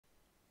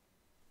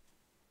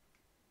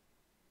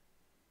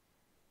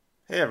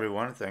Hey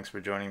everyone, thanks for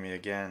joining me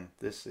again.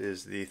 This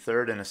is the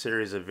third in a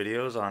series of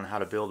videos on how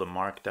to build a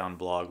Markdown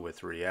blog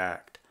with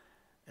React.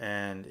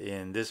 And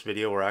in this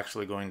video we're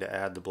actually going to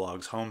add the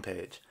blog's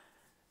homepage.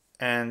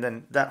 And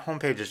then that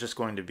homepage is just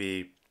going to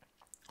be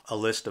a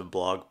list of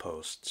blog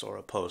posts or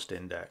a post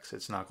index.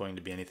 It's not going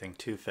to be anything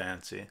too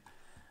fancy.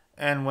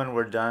 And when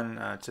we're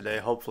done today,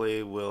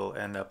 hopefully we'll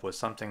end up with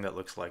something that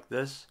looks like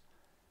this.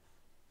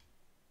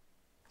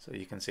 So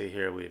you can see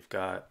here we've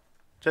got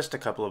just a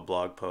couple of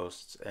blog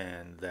posts,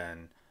 and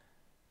then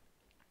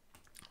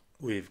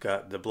we've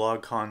got the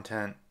blog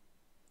content,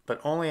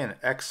 but only an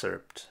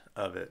excerpt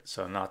of it,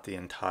 so not the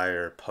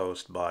entire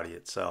post body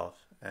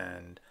itself.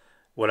 And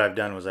what I've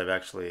done was I've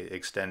actually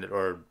extended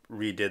or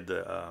redid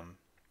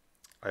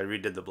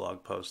the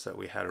blog post that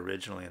we had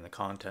originally in the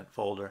content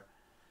folder.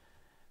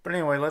 But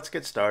anyway, let's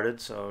get started.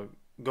 So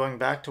going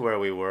back to where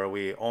we were,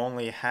 we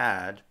only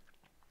had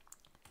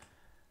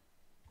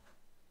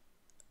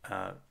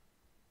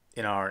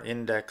in our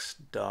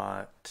index.js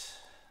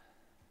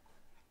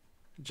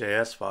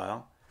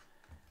file,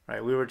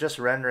 right, we were just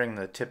rendering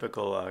the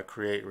typical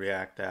create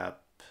React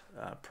app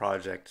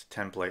project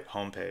template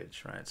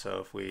homepage, right? So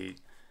if we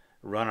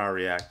run our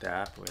React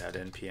app, we had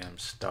npm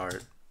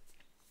start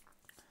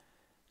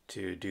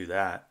to do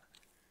that.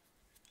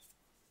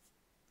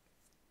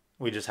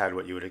 We just had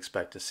what you would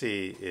expect to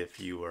see if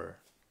you were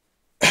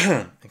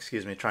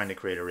excuse me, trying to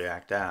create a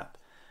React app.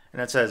 And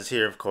it says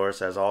here, of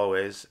course, as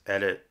always,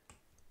 edit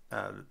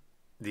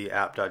the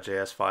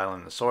app.js file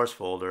in the source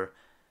folder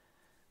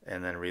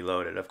and then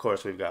reload it. Of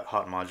course, we've got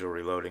hot module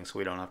reloading, so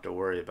we don't have to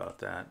worry about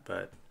that.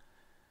 But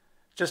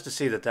just to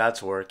see that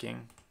that's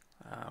working,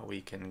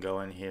 we can go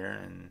in here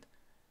and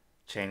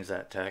change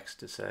that text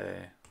to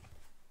say,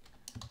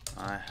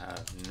 I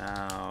have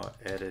now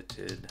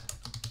edited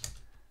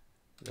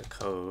the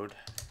code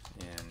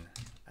in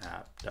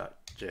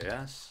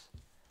app.js.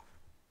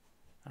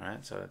 All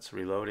right, so it's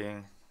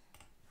reloading,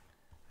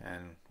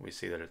 and we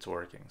see that it's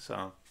working.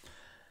 So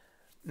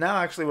now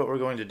actually what we're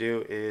going to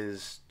do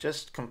is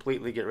just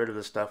completely get rid of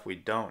the stuff we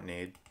don't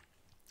need.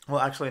 Well,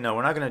 actually, no,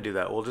 we're not going to do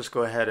that. We'll just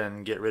go ahead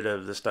and get rid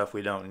of the stuff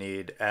we don't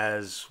need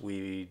as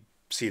we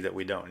see that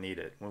we don't need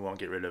it. We won't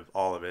get rid of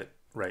all of it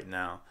right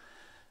now.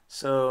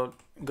 So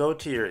go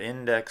to your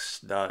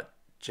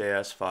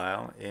index.js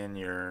file in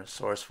your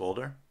source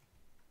folder.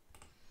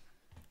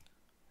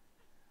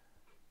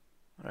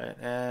 All right,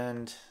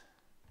 and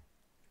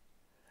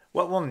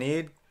what we'll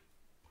need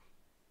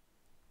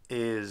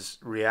is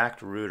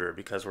React Router,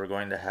 because we're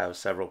going to have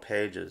several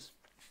pages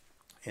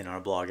in our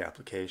blog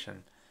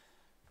application.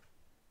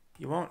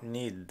 You won't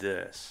need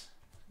this.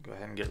 Go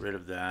ahead and get rid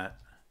of that.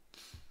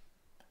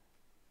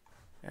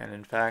 And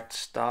in fact,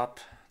 stop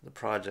the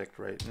project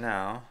right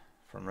now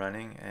from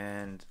running,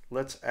 and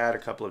let's add a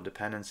couple of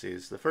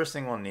dependencies. The first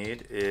thing we'll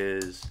need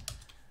is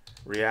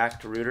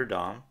React Router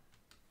DOM.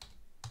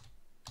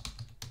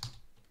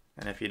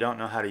 And if you don't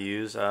know how to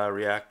use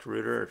React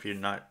Router,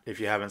 if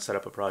you haven't set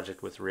up a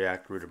project with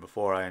React Router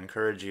before, I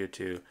encourage you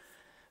to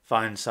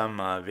find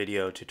some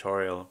video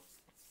tutorial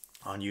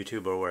on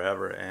YouTube or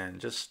wherever and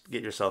just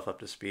get yourself up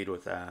to speed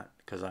with that,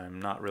 because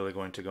I'm not really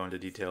going to go into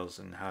details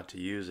on how to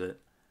use it.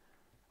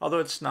 Although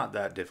it's not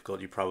that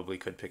difficult, you probably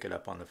could pick it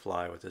up on the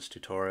fly with this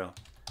tutorial.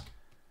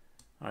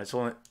 All right,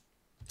 so we'll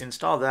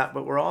install that,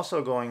 but we're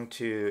also going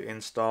to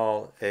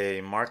install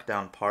a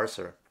Markdown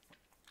parser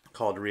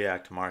called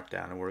React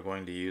Markdown, and we're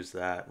going to use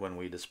that when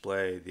we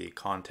display the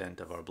content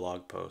of our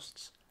blog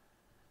posts.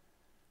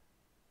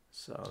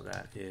 So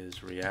that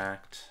is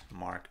React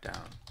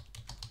Markdown.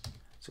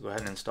 So go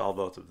ahead and install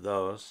both of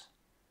those.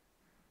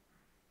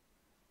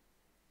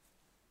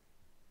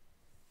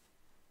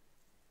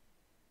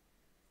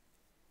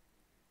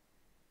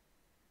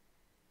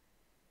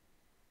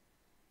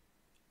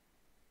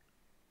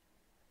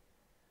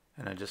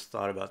 And I just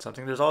thought about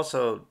something. There's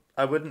also,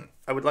 I would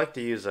like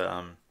to use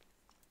a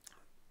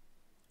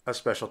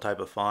special type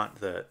of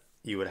font that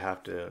you would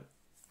have to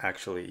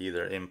actually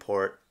either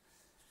import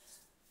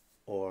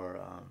or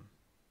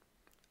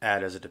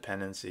add as a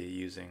dependency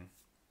using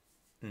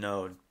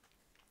Node,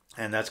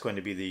 and that's going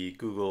to be the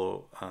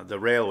the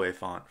Railway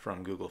font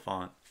from Google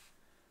Font.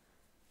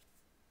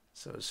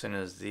 So as soon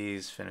as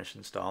these finish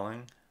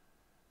installing,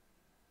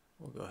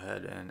 we'll go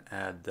ahead and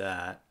add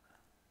that.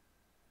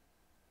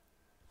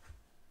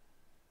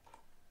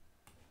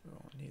 We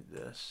won't need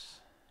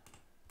this.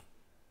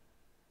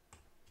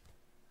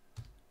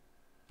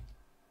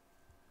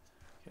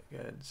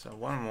 Good. So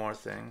one more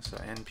thing. So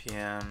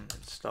npm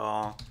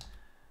install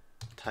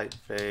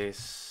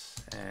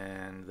typeface,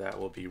 and that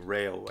will be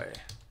Railway,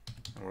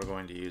 and we're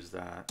going to use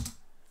that.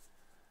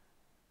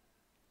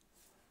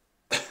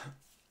 All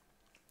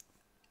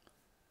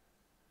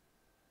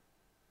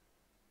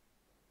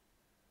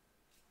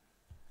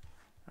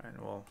right,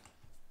 we'll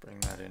bring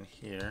that in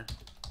here.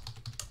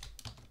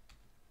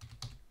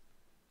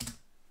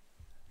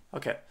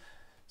 Okay.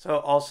 So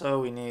also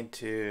we need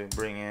to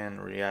bring in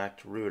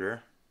React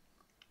Router.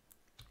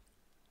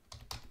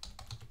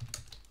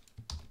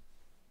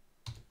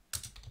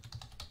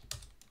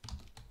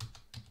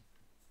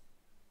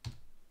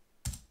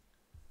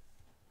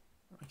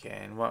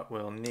 Okay, and what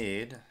we'll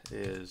need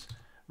is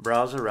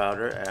browser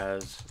router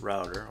as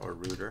router or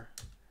router,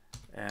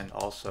 and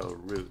also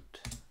root.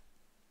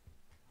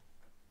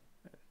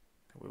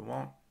 We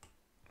won't,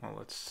 well,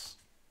 let's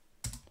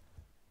do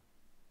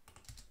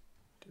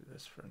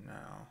this for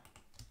now.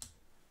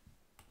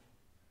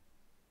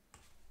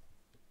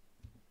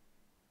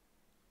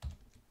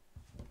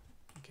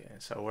 Okay,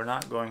 so we're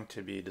not going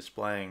to be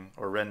displaying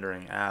or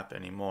rendering app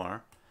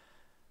anymore.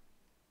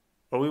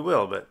 Or we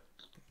will, but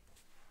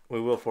we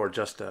will for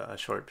just a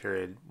short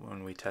period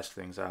when we test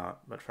things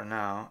out. But for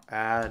now,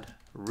 add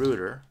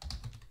router.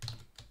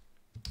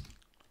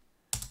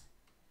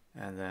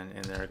 And then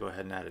in there, go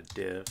ahead and add a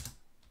div.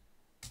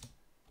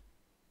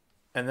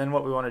 And then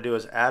what we want to do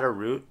is add a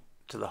root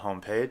to the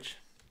home page.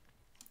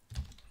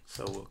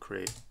 So we'll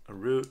create a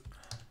root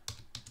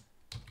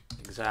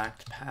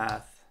exact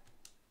path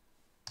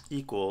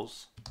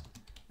equals,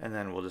 and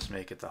then we'll just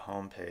make it the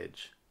home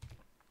page.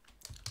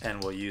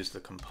 And we'll use the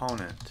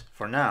component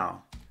for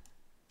now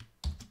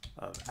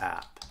of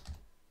app.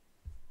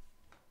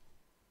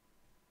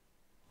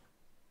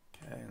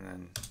 Okay, and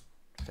then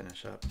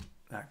finish up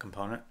that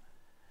component.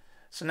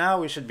 So now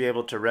we should be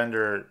able to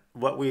render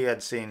what we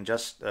had seen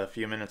just a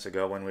few minutes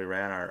ago when we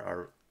ran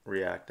our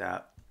React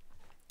app,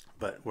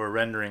 but we're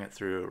rendering it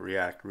through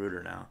React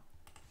Router now.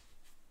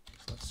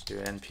 So let's do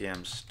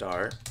npm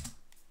start.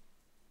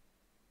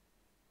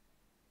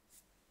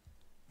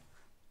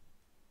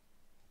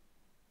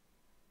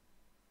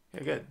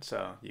 Okay, good.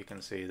 So you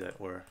can see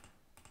that we're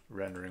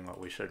rendering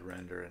what we should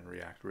render, and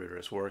React Router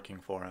is working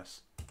for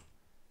us.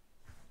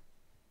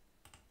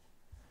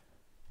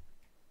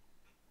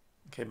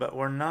 Okay, but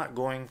we're not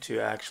going to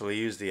actually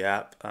use the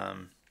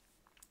app.js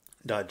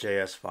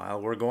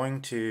file. We're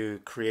going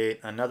to create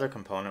another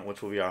component,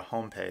 which will be our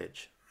home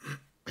page.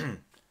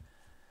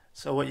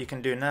 So what you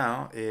can do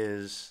now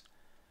is,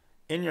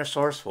 in your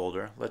source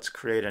folder, let's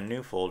create a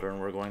new folder, and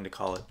we're going to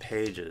call it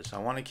pages. I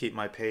want to keep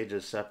my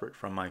pages separate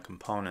from my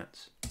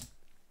components.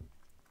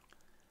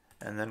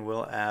 And then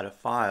we'll add a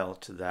file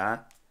to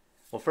that.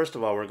 Well, first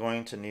of all, we're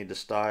going to need to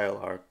style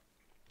our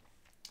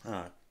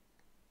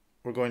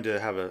we're going to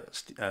have a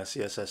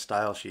CSS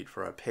style sheet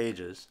for our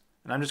pages,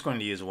 and I'm just going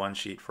to use one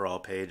sheet for all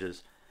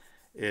pages.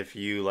 If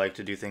you like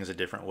to do things a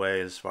different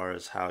way as far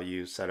as how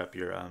you set up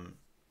your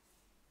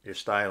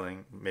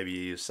styling, maybe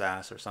you use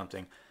Sass or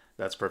something,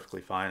 that's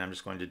perfectly fine. I'm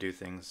just going to do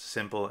things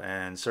simple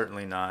and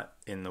certainly not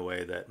in the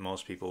way that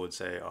most people would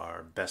say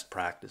are best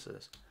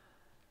practices.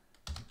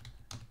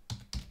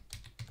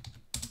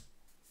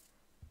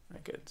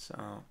 Good.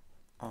 So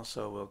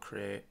also we'll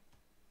create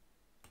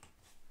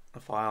a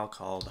file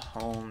called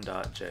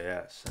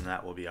home.js, and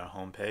that will be our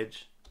home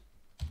page.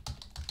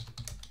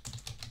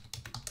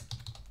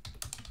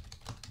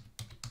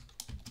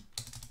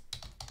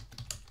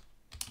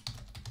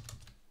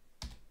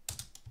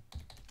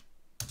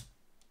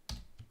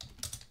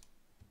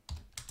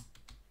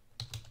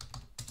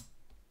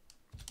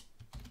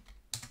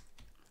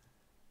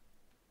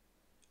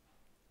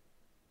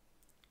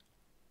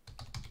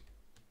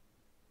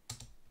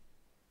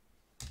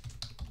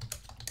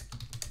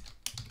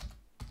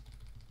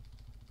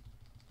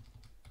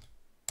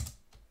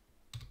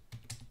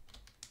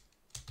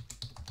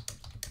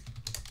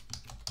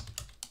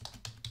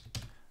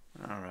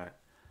 All right.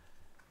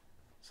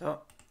 So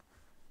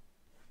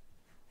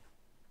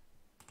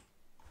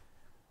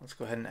let's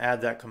go ahead and add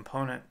that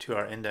component to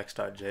our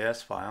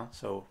index.js file.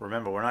 So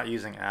remember, we're not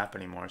using app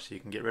anymore, so you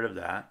can get rid of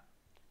that.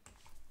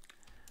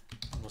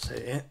 We'll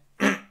say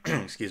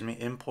excuse me,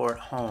 import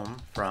home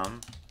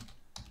from,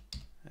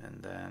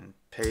 and then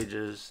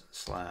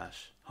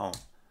pages/home.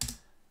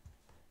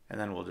 And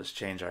then we'll just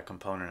change our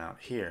component out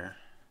here.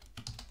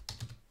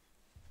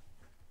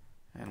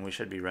 And we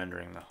should be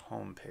rendering the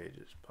home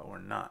pages, but we're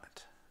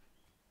not.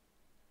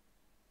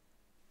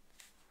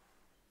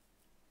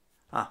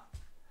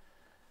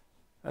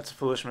 That's a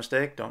foolish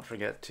mistake. Don't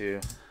forget to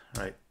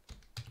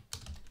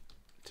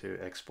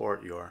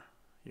export your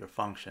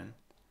function.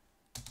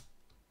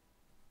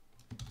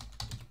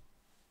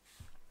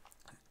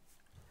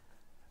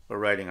 We're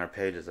writing our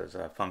pages as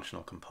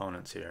functional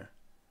components here.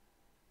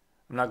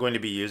 I'm not going to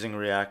be using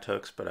React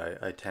hooks,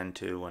 but I tend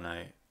to when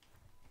I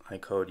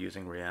code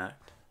using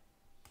React.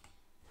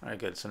 Alright,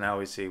 good. So now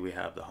we see we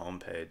have the home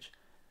page.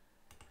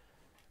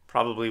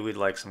 Probably we'd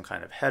like some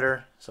kind of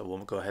header, so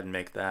we'll go ahead and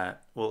make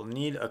that. We'll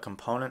need a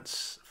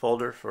components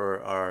folder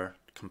for our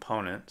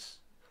components,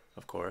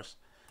 of course.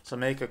 So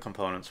make a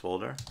components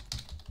folder.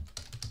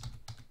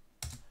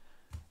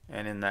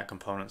 And in that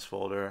components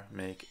folder,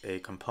 make a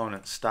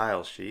component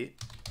style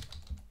sheet.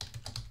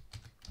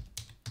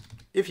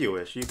 If you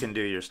wish, you can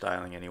do your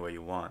styling any way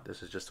you want.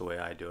 This is just the way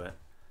I do it.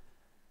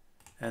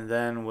 And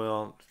then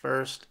we'll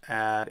first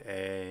add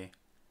a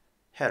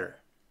header,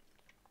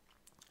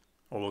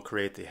 or we'll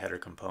create the header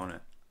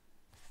component.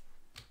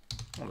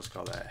 We'll just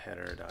call that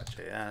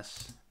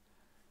header.js.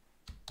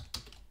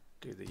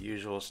 Do the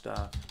usual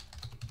stuff.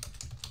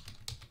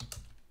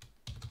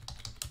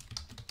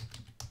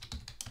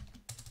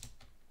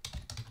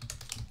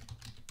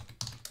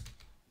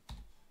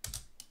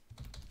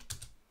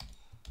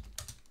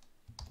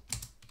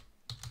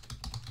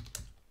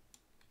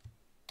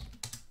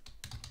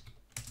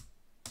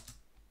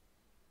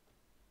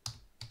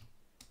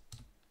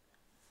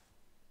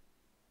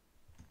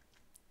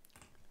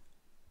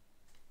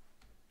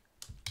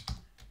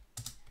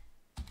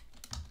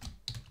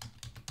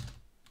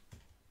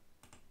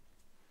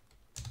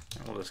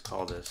 let's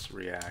call this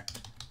React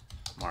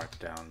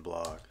Markdown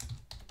blog.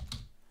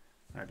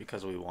 All right,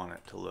 because we want it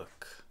to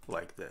look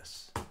like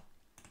this. All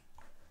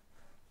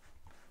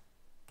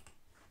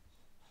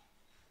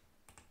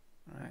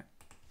right.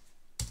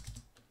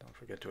 Don't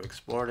forget to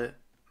export it.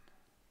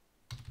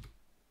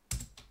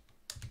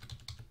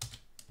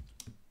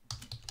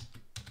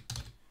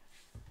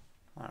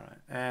 All right,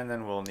 and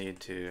then we'll need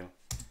to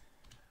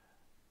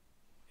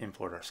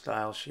import our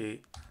style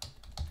sheet.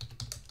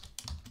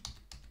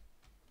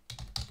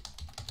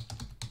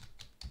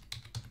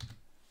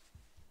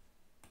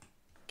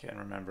 Okay, and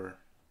remember,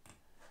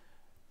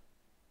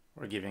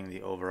 we're giving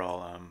the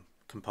overall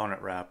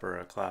component wrapper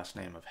a class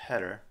name of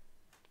header.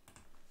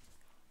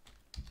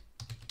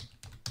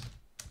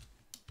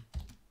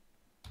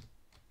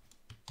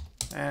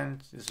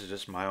 And this is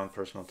just my own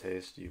personal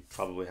taste. You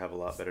probably have a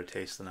lot better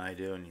taste than I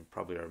do, and you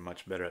probably are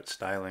much better at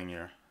styling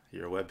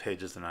your web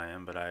pages than I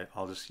am, but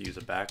I'll just use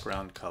a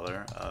background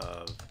color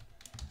of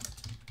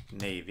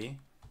navy,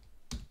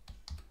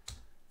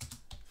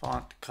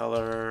 font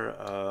color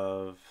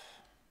of,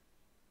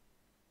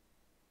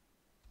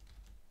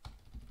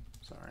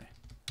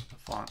 a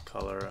font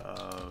color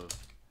of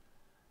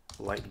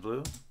light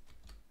blue.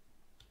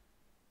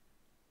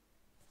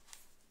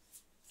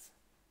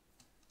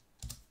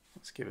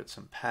 Let's give it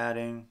some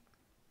padding.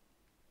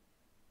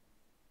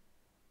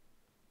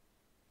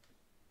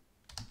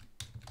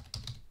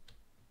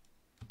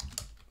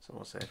 So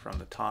we'll say from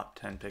the top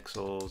 10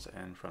 pixels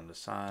and from the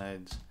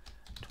sides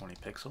 20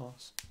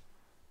 pixels.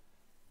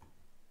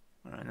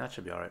 All right, that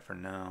should be all right for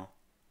now.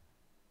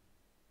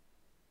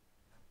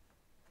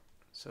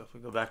 So if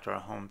we go back to our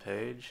home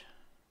page,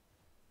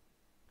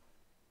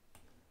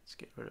 let's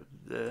get rid of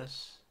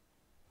this.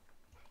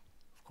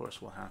 Of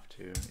course, we'll have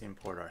to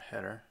import our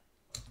header.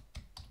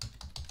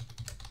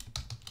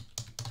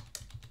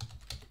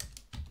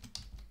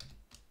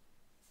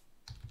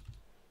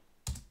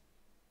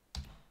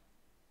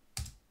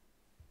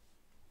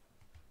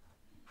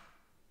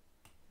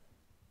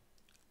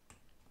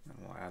 And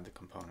we'll add the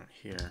component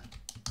here.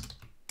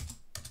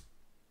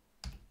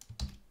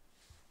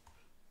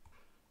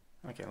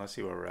 Okay, let's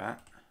see where we're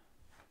at.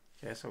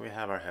 Okay, so we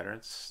have our header.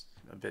 It's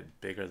a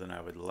bit bigger than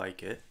I would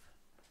like it.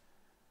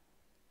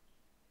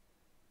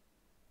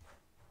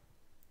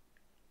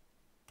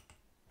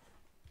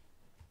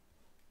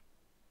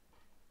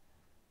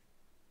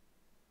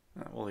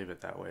 We'll leave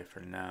it that way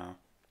for now.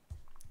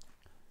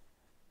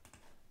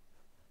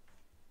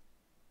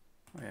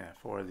 Oh yeah,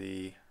 for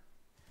the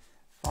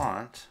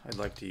font, I'd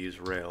like to use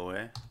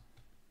Railway.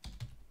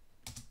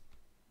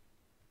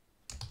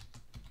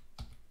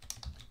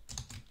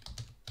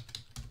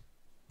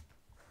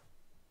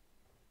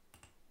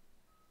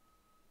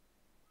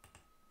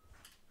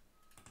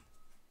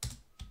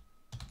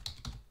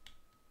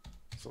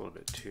 It's a little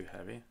bit too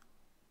heavy.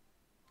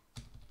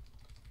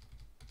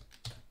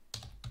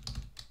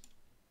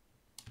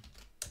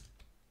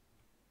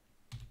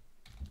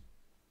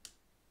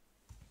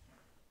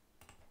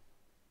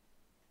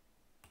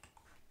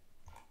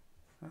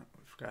 Oh,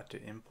 we forgot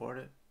to import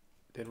it,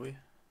 did we?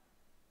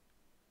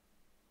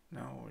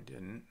 No, we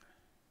didn't.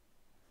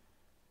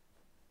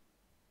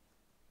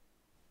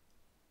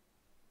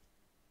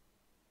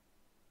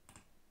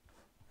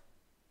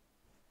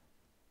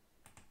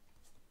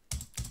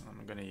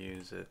 I'm going to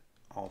use it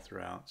all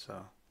throughout,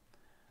 so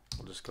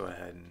we'll just go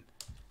ahead and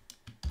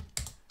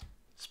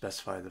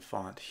specify the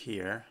font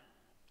here.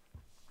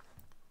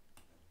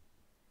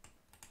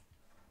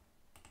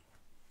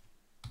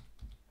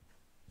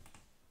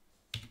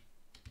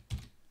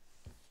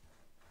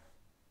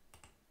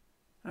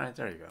 All right,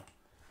 there you go.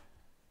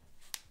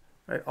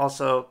 All right,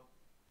 also,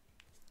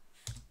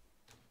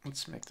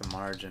 let's make the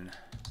margin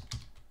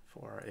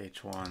for our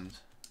H1s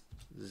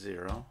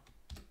 0.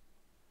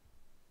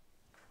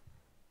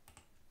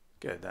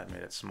 Good, that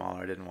made it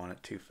smaller. I didn't want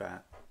it too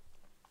fat.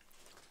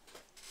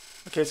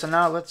 Okay, so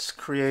now let's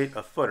create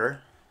a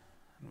footer.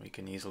 And we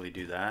can easily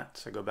do that.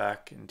 So go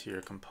back into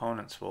your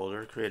components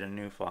folder, create a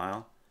new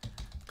file,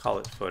 call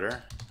it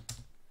footer.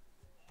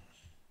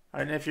 All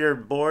right, and if you're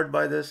bored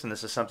by this, and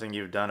this is something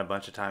you've done a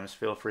bunch of times,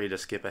 feel free to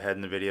skip ahead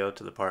in the video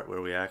to the part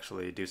where we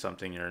actually do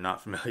something you're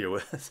not familiar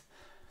with.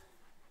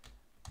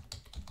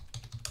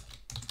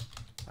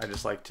 I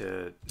just like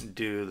to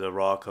do the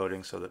raw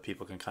coding so that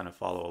people can kind of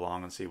follow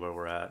along and see where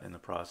we're at in the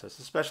process,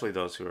 especially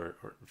those who are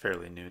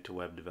fairly new to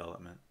web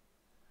development.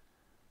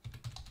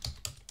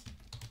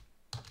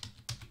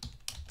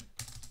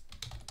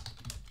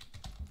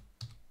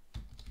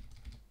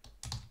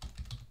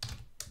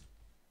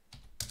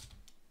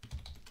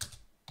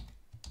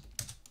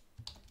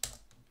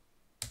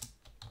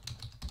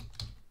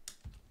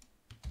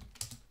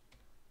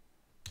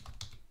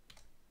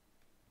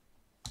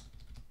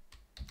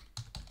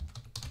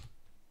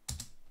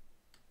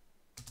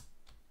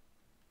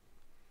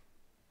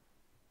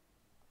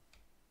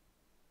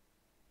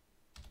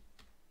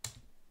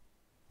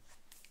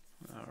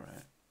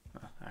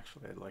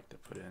 Actually, I'd like to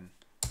put in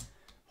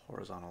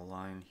horizontal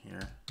line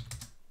here.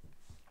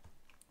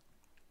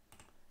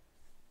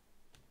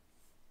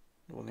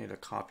 We'll need a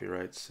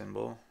copyright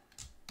symbol.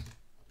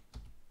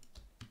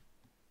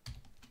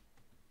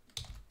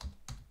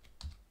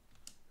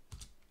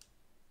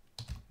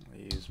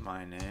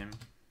 my name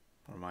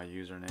or my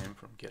username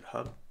from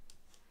GitHub.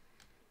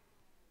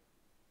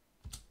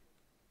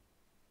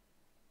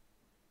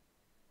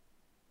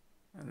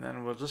 And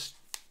then we'll just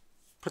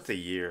put the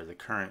year, the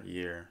current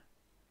year.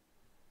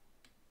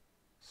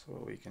 So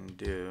what we can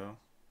do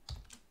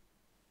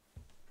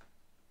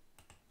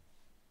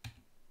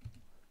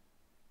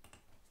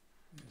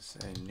is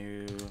say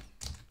new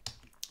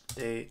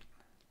date,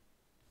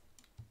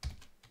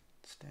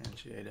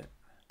 instantiate it,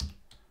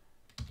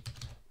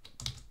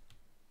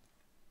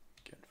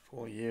 get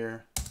full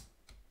year.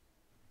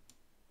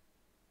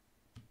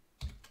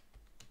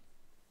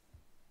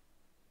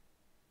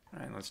 All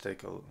right, let's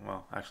take a,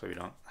 well, actually we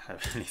don't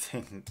have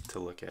anything to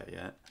look at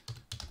yet.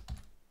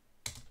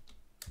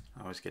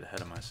 I always get ahead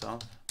of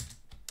myself.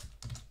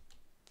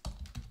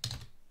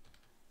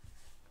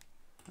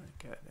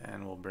 Good,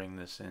 and we'll bring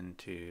this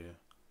into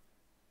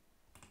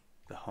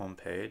the home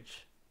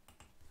page.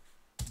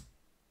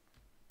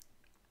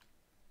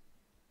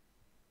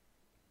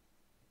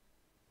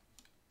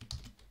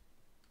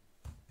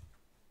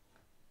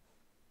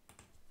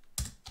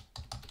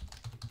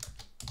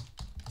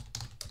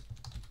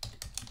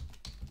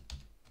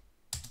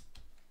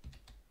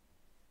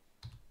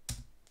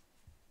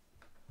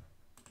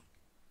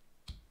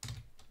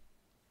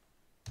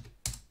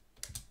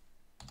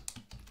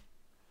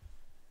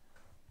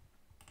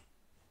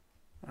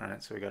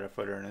 Alright, so we got our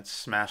footer and it's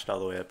smashed all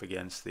the way up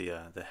against the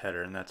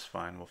header, and that's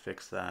fine. We'll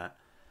fix that.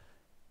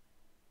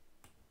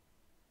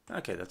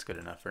 Okay, that's good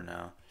enough for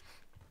now.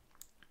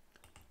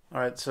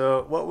 Alright,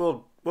 so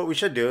what we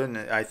should do, and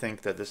I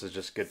think that this is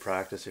just good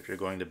practice if you're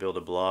going to build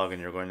a blog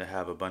and you're going to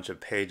have a bunch of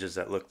pages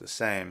that look the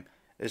same,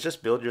 is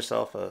just build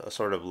yourself a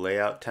sort of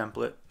layout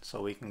template.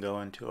 So we can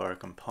go into our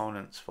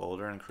components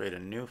folder and create a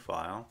new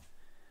file,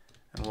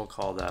 and we'll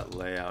call that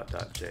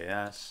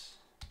layout.js.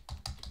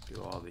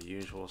 Do all the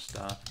usual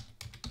stuff.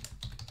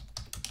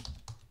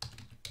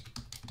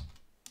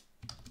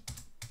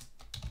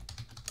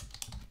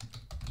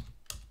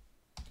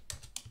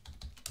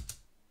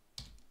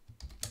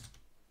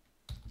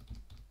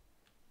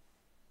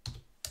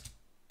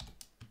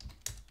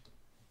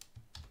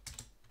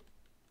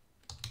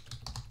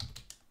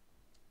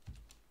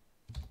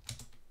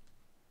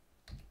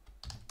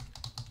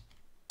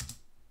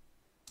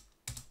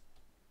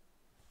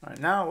 All right,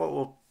 now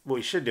what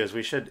we should do is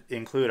we should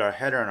include our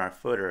header and our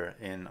footer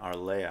in our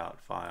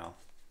layout file.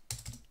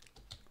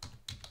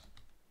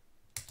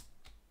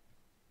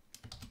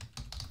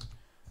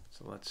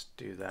 So let's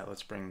do that.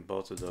 Let's bring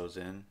both of those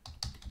in.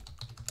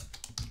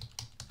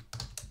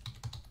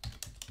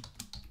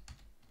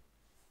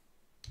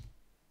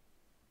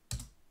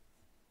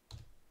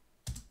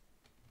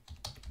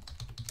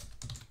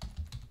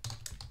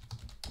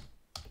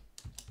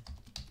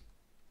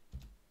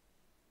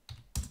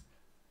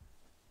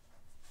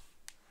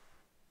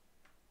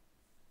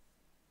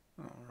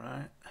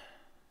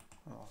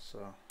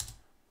 Also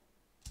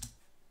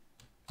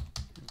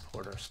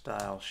import our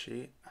style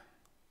sheet.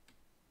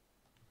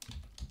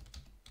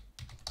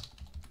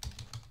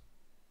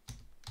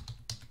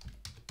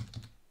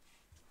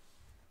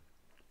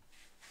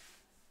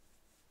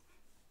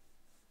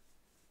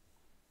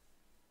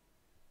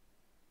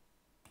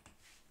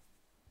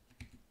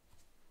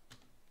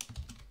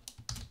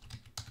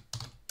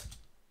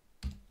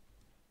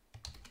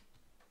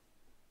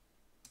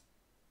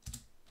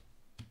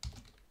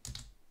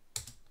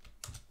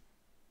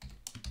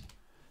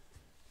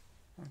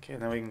 Okay,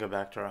 then we can go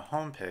back to our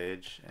home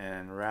page,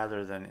 and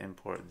rather than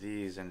import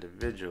these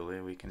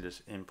individually, we can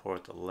just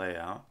import the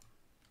layout.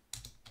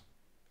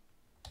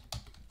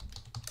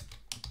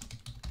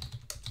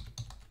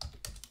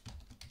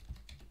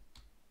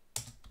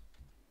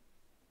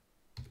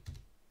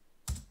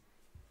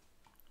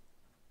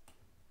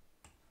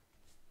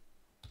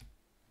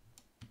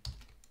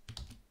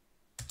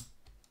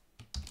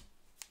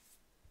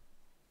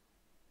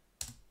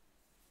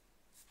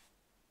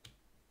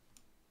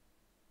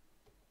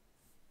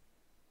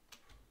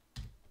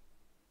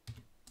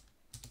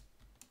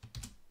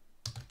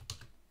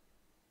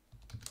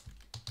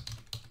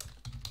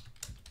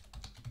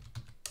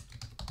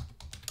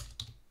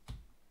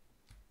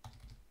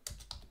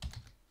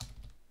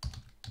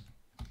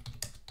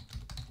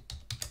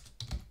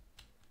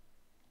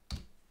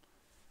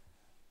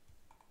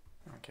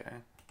 Okay,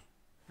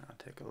 now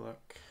take a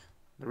look.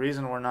 The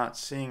reason we're not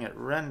seeing it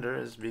render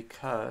is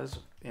because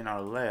in our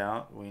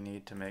layout we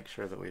need to make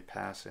sure that we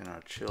pass in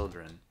our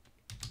children.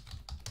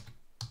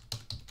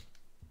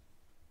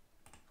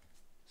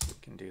 So we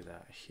can do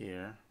that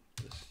here.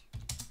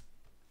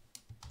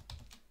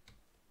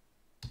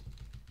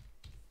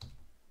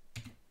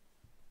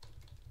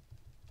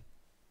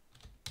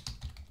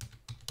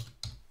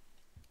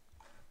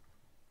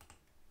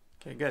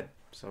 Okay, good.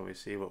 So we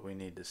see what we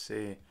need to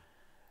see.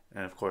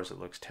 And of course it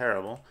looks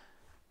terrible.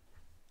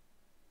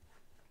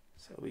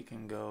 So we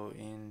can go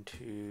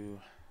into,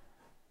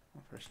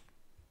 well, first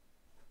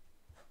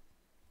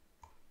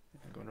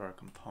go to our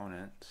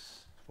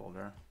components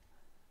folder.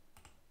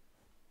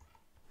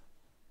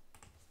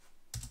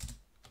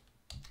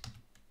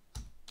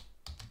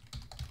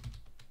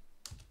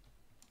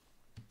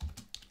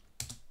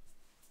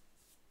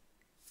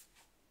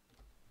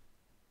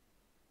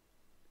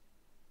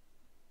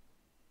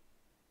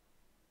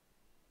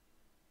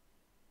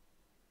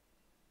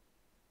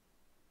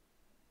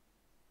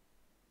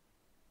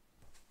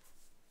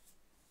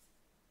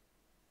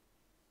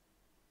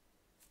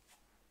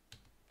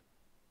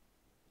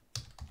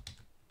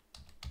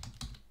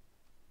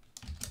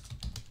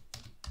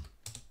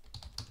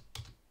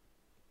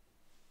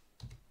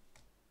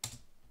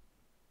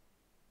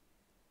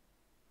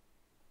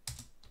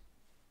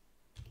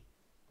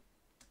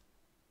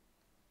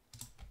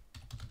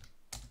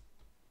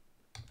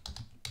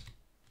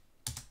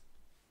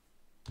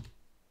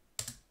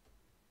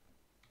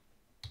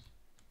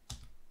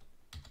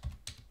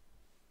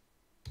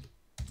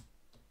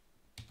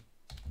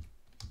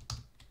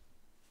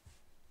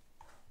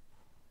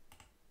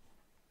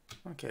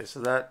 Okay,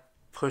 so that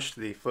pushed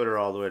the footer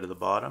all the way to the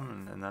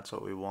bottom, and that's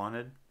what we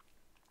wanted.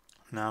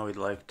 Now we'd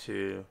like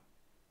to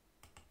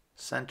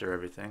center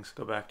everything, so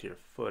go back to your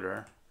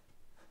footer.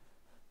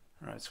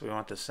 Alright, so we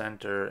want to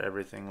center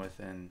everything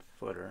within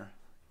footer.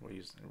 We're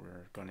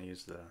going to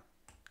use the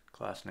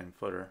class name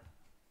footer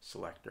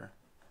selector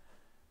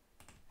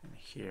in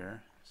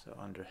here. So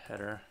under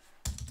header,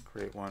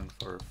 create one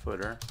for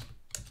footer.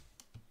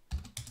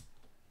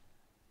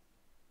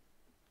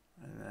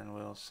 And then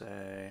we'll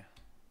say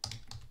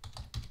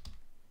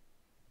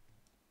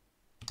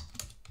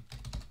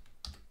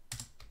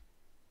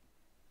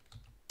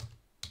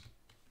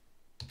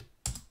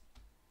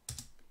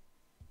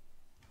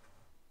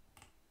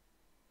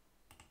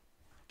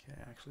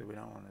actually we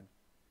don't want to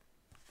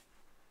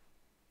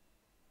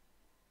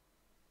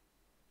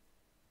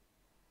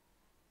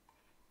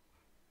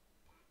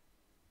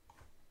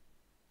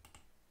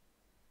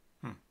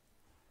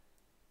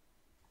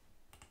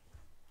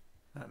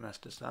that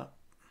messed us up.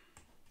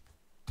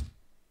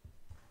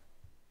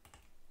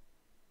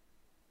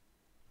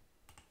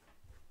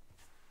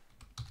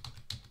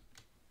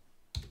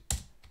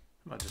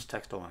 I'll just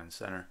text align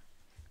center.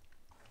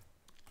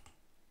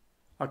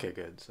 Okay,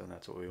 good. So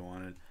that's what we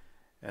wanted.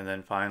 And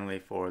then finally,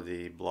 for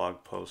the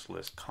blog post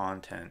list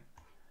content,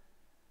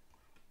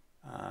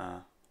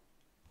 I'm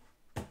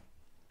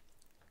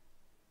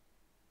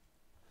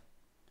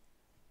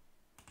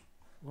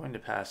going to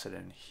pass it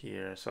in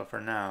here. So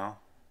for now,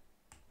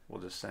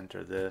 we'll just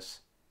center this,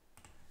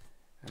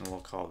 and we'll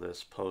call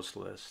this post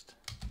list.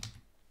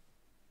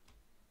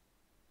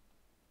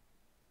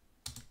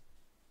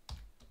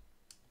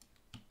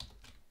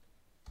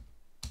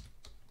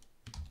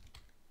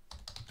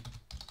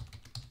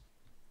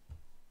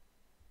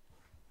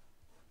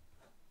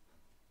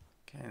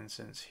 Okay, and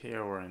since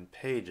here we're in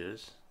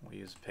pages, we'll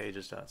use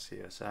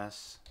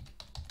pages.css.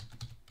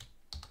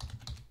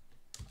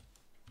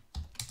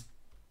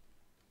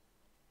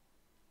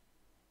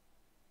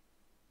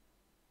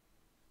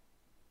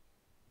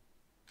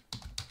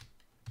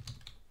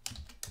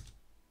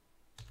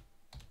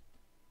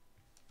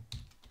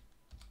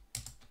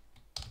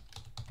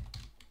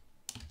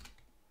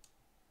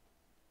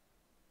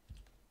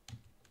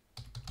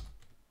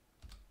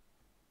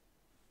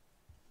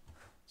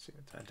 See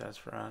what that does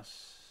for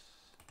us.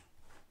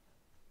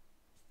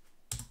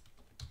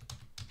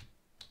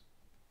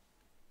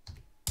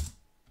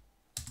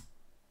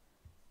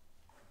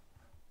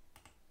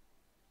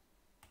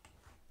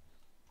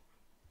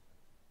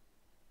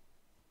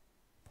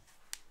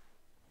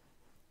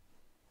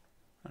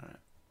 All right.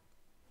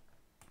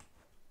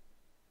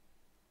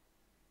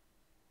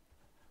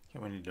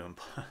 Okay, we need to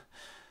import.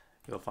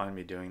 You'll find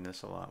me doing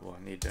this a lot. We'll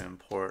need to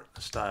import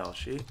a style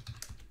sheet.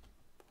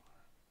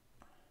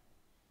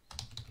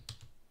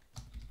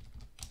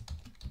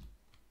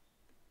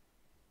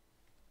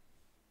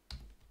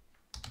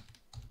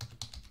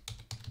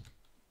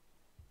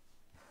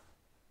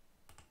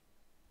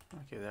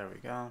 Okay, there we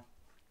go.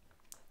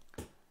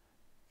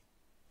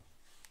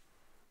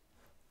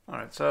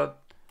 Alright, so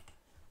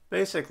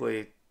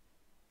basically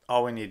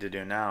all we need to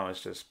do now is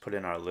just put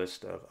in our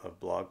list of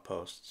blog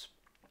posts,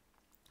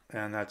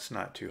 and that's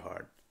not too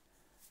hard.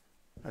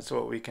 That's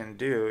what we can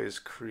do is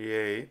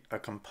create a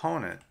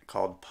component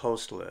called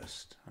post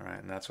list.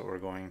 Alright, and that's what we're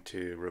going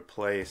to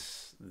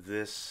replace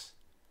this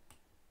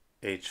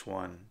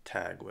h1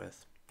 tag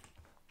with.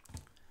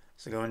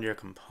 So go into your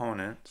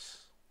components,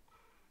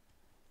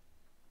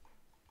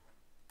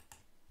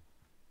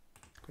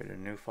 create a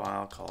new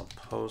file called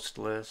post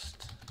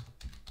list.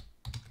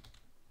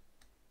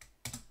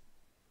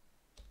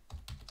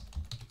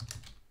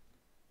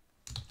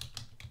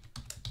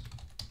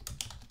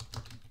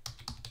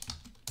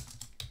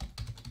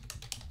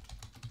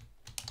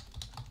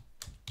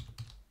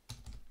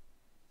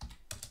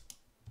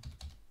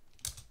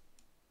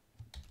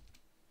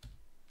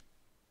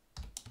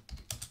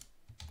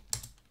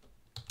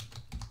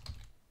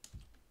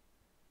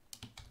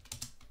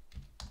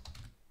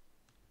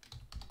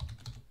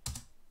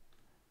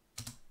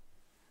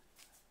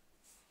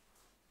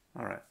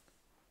 All right.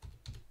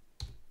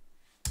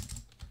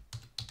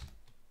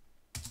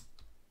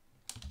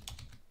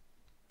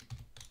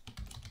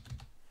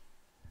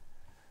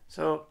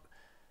 So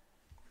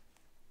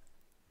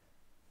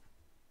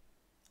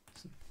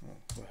we'll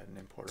go ahead and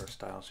import our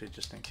style sheet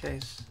just in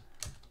case.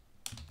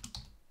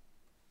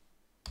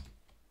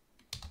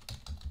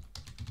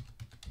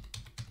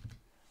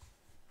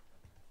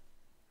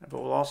 But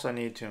we'll also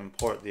need to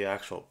import the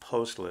actual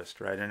post list,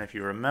 right? And if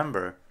you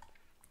remember,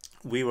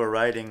 we were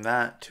writing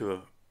that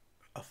to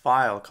a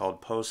file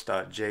called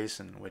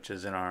post.json, which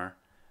is in our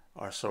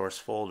source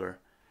folder.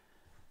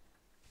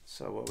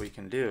 So what we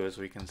can do is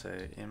we can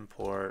say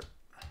import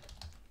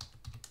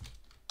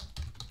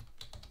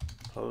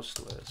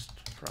post list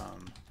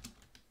from,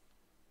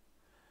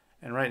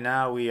 and right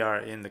now we are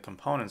in the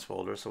components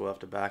folder, so we'll have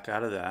to back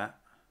out of that,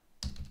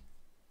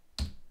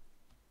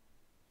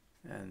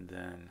 and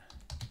then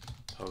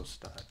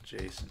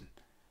post.json.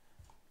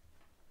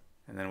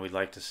 And then we'd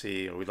like to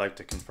see, or we'd like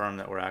to confirm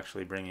that we're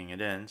actually bringing it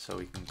in, so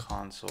we can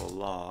console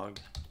log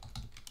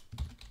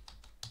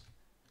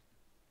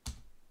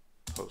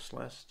post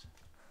list.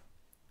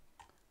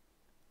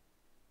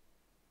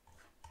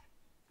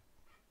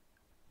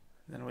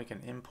 Then we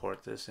can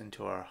import this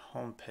into our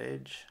home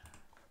page.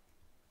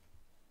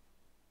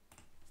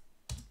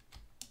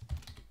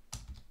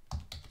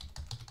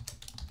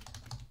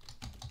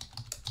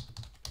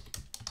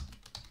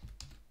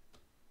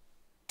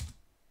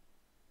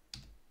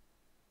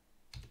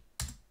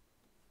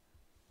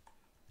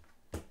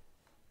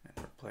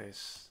 And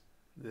replace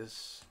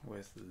this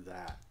with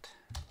that.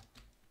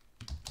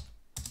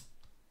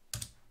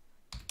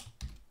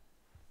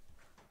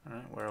 All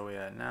right, where are we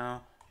at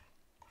now?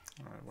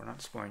 All right, we're not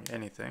displaying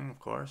anything, of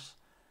course.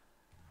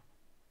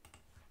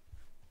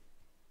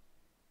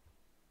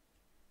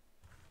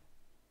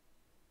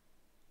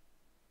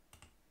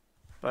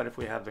 But if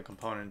we have the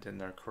component in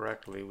there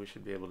correctly, we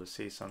should be able to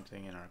see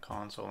something in our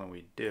console, and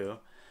we do.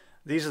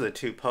 These are the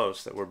two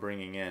posts that we're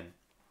bringing in,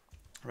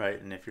 right?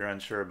 And if you're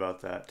unsure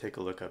about that, take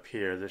a look up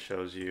here. This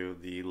shows you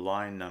the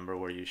line number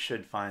where you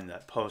should find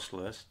that post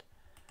list.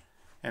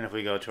 And if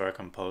we go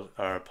to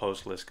our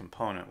post list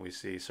component, we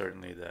see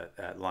certainly that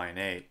at line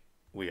 8,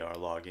 we are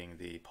logging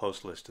the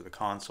post list to the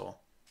console.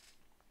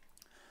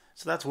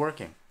 So that's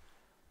working.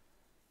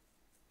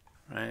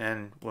 Right?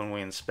 And when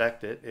we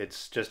inspect it,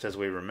 it's just as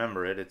we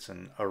remember it. It's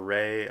an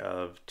array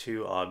of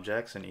 2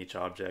 objects, and each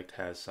object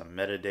has some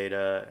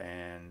metadata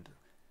and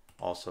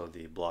also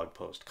the blog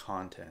post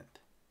content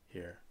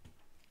here.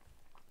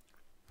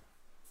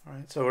 All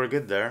right, so we're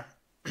good there.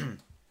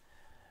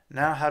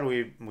 Now how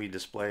do we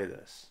display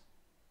this?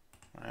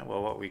 All right,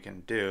 well, what we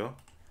can do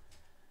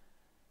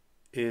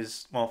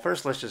is, well,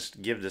 first let's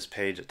just give this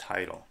page a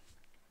title,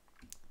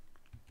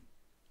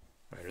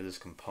 right, or this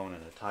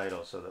component a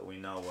title, so that we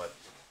know what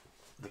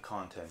the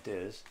content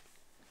is.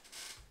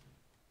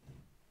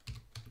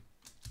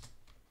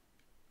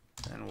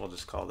 And we'll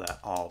just call that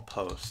all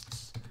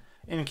posts,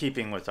 in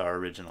keeping with our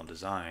original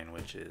design,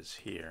 which is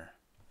here.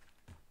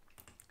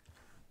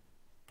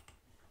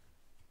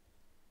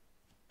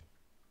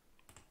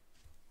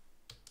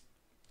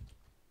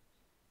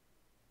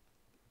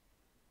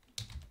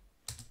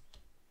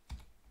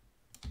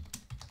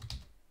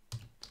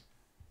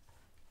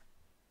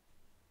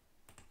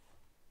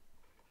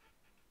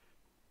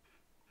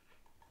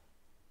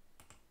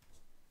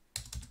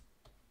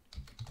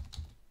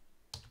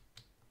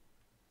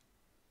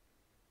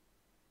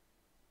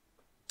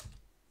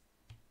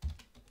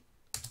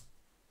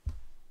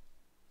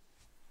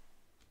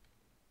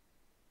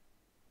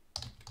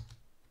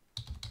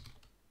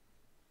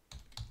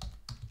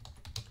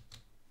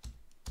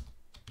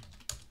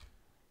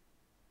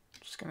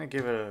 Going to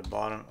give it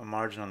a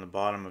margin on the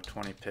bottom of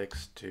 20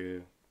 pixels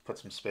to put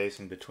some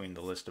space in between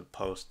the list of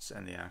posts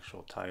and the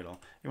actual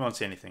title. You won't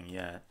see anything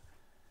yet.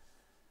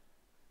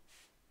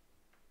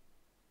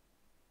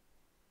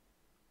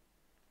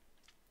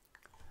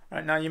 All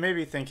right, now you may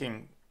be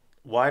thinking,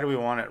 why do we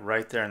want it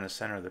right there in the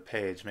center of the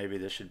page? Maybe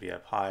this should be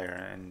up higher,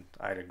 and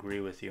I'd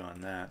agree with you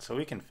on that. So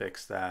we can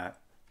fix that.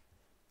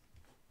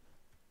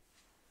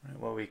 All right,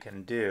 what we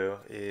can do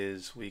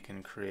is we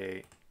can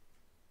create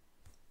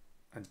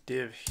a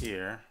div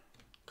here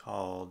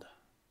called,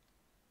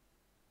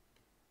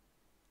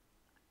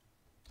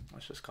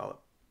 let's just call it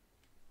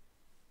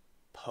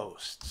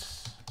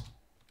posts.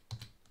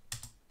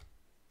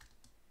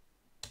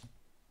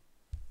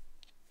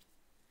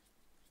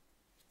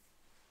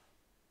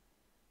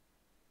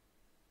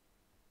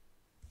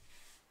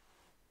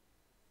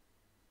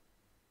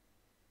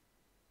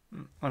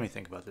 Let me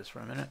think about this for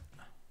a minute.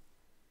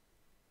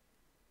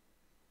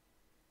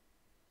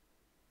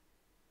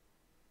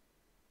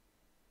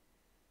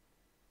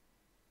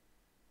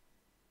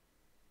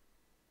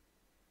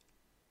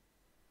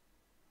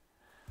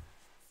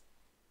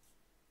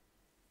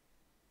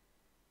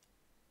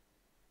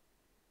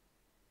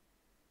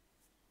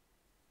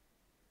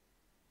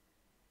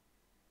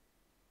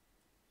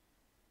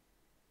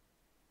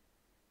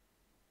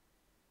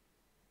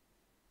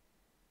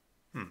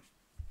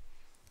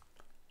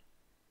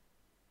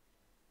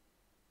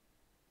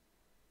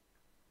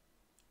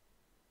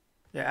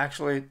 Yeah,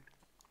 actually,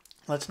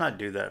 let's not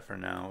do that for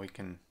now. We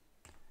can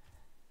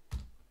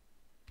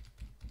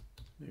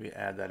maybe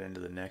add that into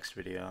the next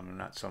video. I'm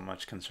not so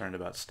much concerned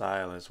about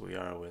style as we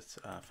are with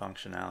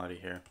functionality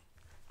here.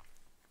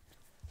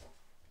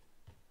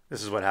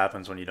 This is what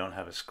happens when you don't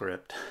have a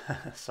script.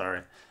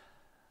 Sorry.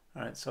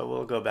 All right, so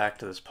we'll go back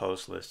to this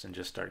post list and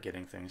just start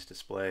getting things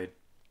displayed.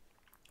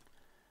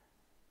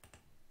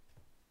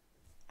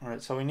 All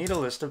right, so we need a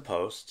list of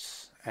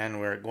posts, and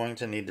we're going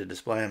to need to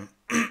display them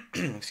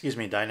excuse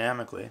me,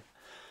 dynamically.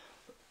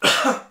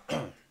 Sorry,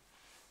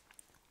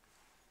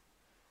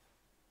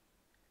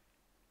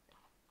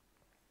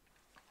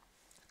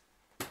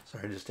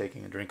 just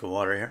taking a drink of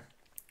water here.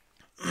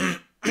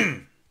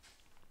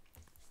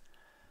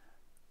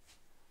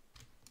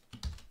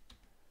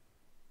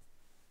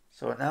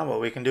 So now what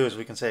we can do is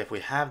we can say if we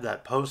have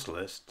that post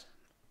list,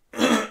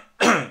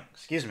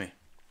 excuse me,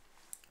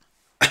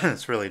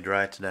 it's really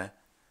dry today.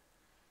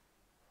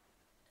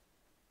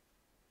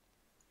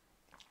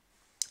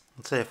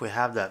 Let's say if we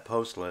have that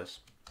post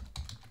list,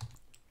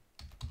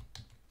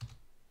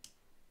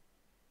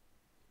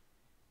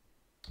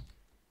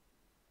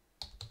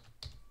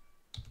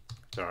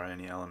 if there are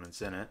any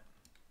elements in it.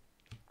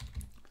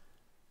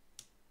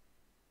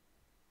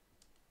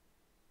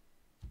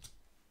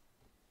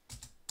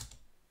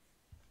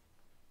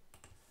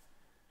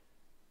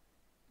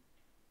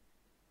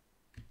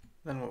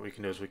 Then what we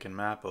can do is we can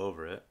map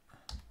over it.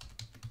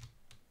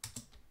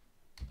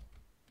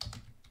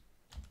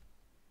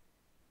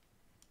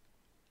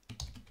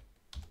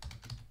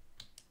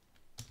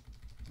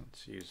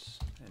 Let's use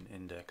an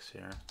index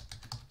here.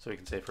 So we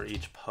can say for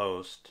each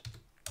post,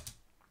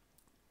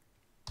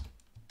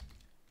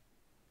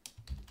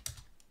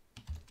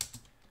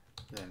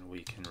 then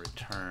we can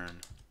return.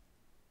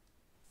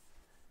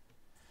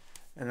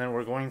 And then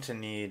we're going to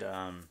need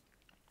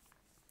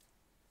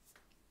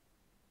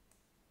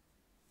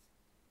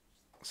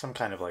some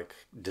kind of like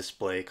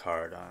display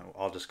card.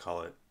 I'll just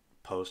call it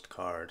post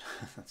card.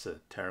 That's a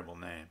terrible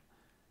name.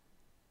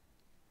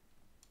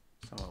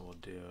 So what we'll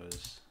do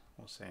is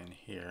we'll say in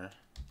here,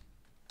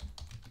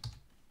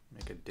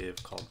 make a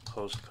div called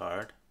post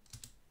card.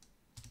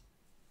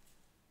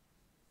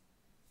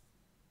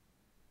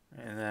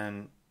 And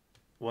then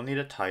we'll need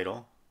a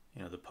title,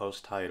 the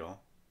post title.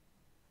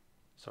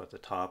 So at the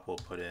top we'll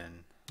put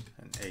in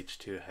an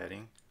H2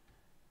 heading.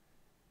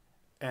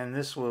 And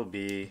this will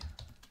be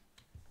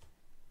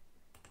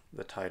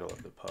the title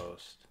of the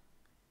post.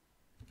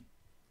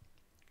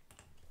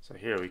 So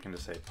here we can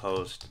just say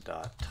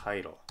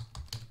post.title.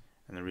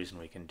 And the reason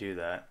we can do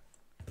that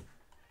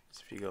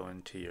is if you go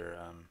into your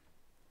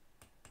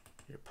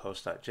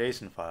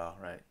post.json file,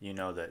 right, you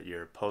know that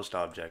your post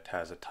object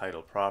has a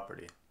title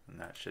property, and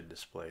that should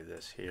display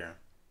this here.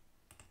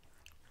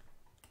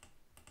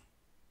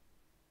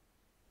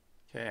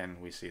 Okay,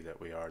 and we see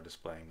that we are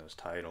displaying those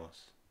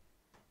titles.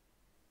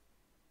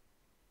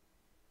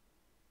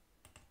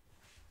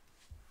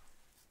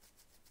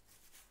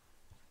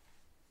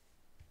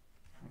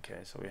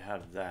 Okay, so we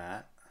have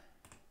that.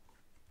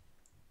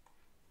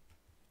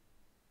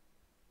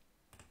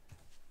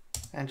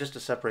 And just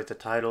to separate the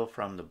title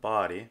from the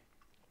body,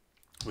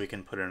 we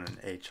can put in an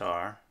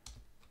HR,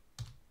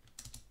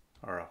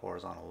 or a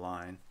horizontal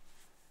line.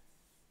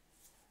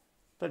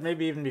 But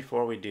maybe even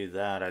before we do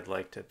that, I'd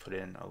like to put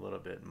in a little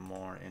bit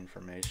more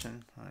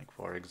information. Like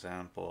for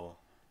example,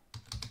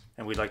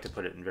 and we'd like to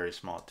put it in very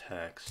small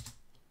text.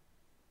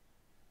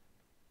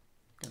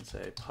 You can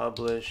say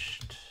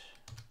published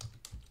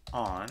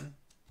on,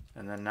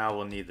 and then now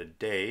we'll need the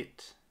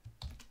date.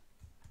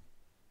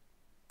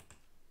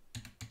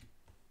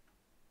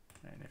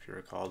 And if you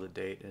recall, the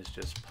date is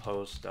just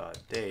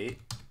post.date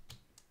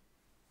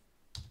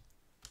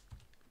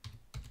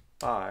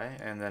by,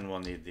 and then we'll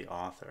need the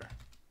author.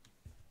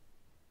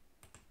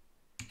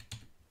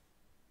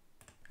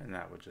 And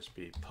that would just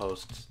be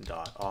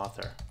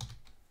post.author.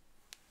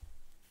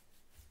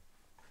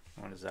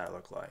 What does that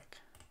look like?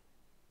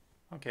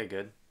 Okay,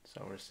 good.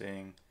 So we're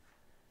seeing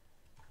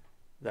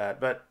that,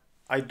 but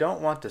I don't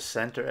want to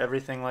center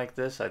everything like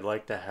this. I'd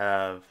like to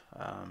have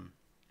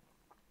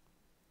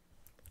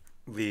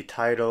the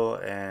title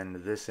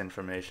and this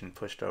information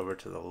pushed over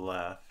to the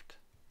left.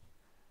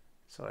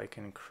 So I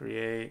can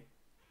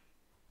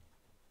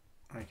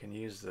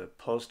use the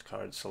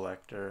postcard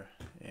selector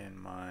in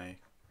my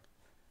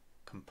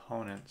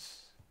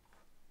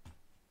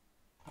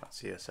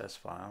components.css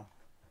file.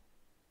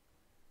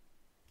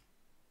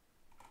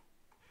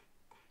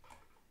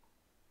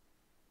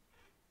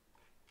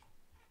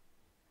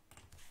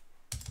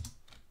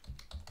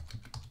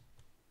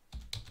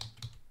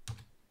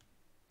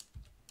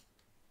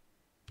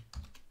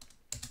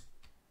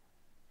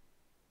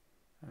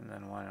 And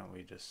then why don't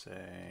we just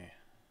say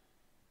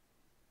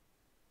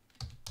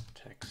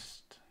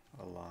text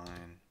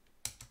align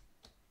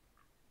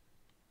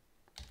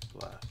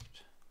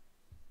left.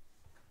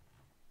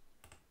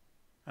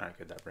 Alright,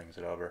 good, that brings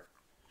it over.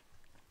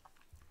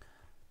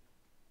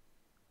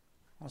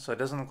 Also, it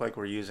doesn't look like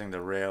we're using the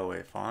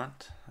Railway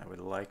font. I would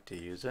like to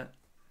use it.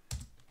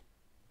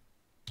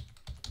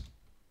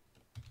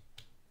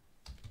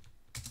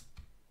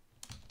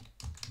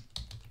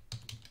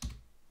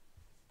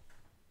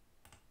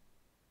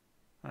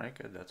 Alright,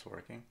 good, that's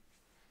working.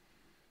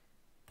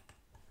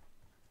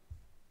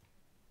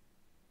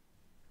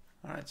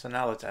 Alright, so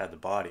now let's add the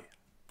body.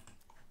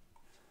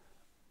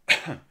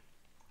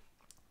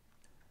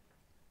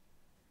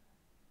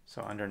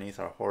 So underneath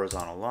our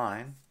horizontal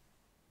line,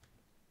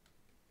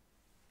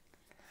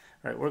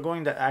 right, we're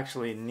going to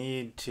actually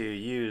need to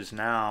use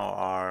now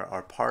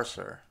our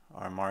parser,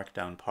 our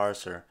Markdown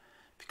parser,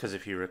 because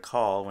if you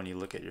recall, when you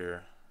look at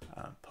your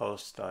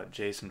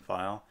post.json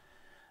file,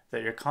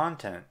 that your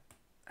content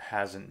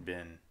hasn't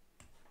been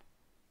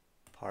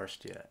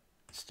parsed yet.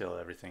 Still,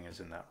 everything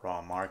is in that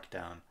raw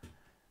Markdown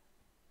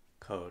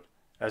code.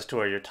 As to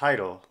where your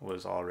title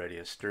was already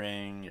a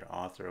string, your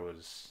author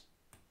was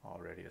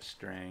already a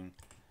string,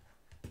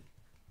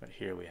 but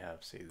here we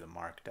have, see, the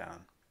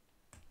Markdown.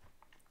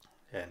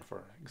 And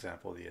for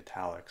example, the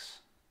italics,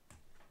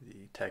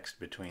 the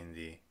text between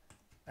the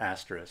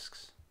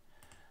asterisks.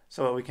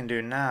 So what we can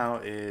do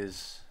now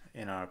is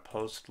in our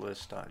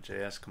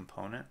postlist.js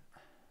component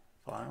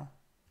file,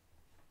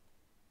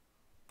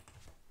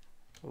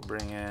 we'll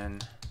bring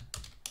in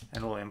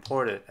and we'll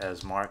import it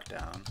as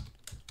Markdown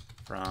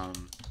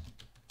from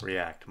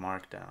React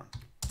Markdown.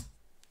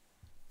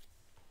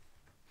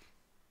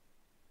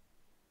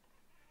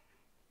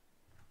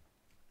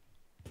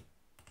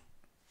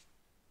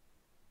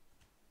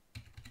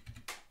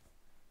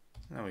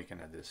 Now we can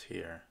add this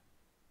here.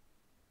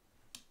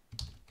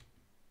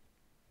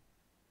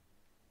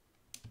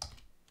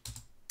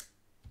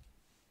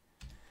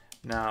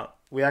 Now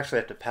we actually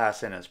have to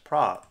pass in as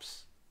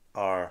props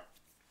our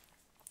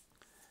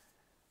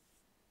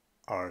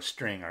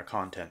string, our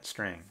content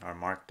string, our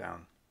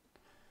Markdown.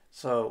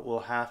 So we'll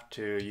have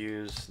to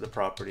use the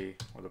property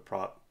or the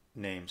prop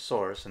name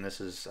source, and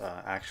this is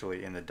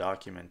actually in the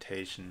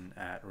documentation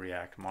at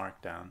React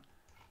Markdown.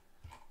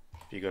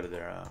 If you go to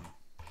their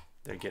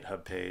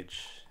GitHub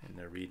page in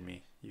their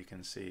README, you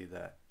can see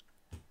that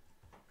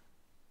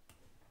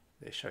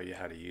they show you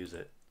how to use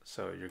it.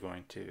 So you're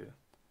going to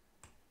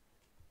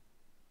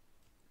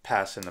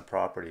pass in the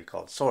property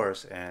called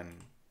source, and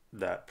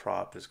that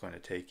prop is going to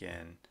take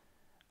in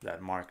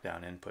that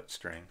Markdown input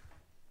string.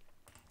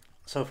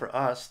 So for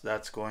us,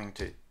 that's going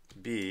to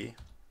be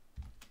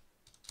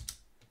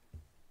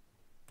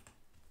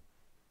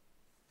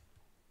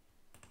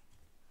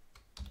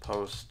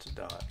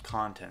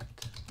post.content.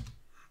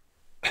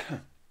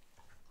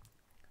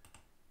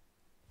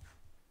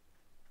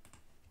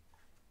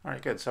 All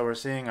right, good. So we're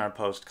seeing our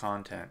post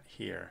content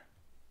here.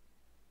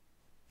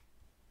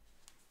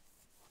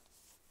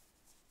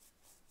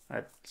 All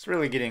right, it's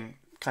really getting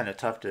kind of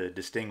tough to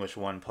distinguish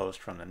one post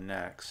from the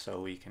next,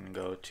 so we can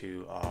go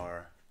to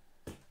our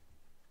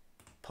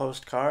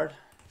postcard.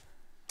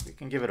 We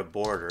can give it a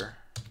border,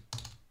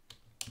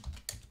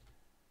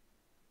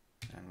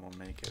 and we'll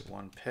make it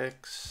 1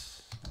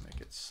 pix. We'll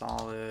make it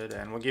solid,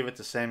 and we'll give it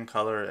the same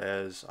color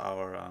as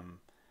our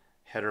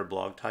header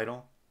blog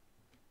title,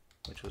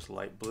 which was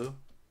light blue.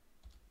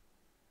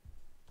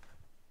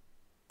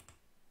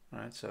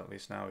 Alright, so at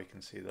least now we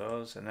can see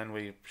those, and then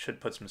we should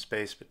put some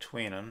space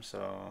between them.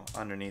 So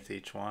underneath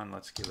each one,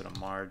 let's give it a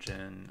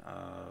margin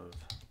of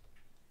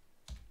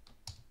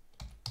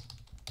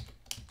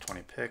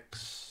 20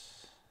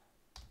 pix.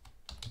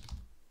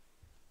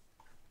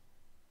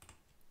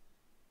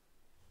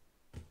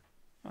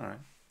 Alright,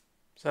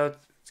 so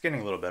it's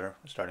getting a little better.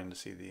 We're starting to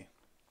see the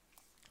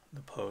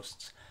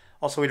posts.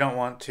 Also, we don't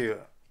want to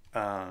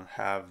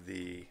have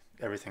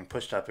everything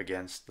pushed up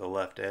against the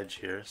left edge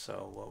here,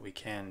 so what we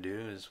can do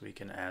is we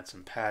can add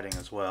some padding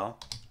as well.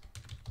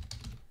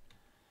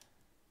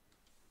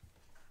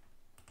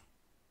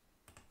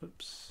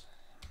 Oops.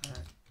 All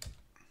right.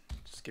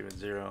 Just give it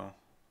 0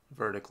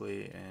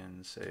 vertically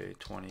and say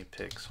 20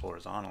 pix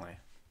horizontally.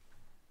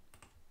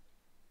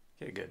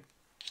 Okay, good.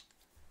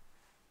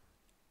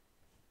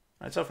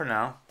 All right, so for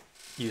now,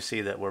 you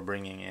see that we're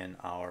bringing in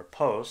our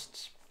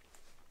posts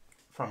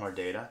from our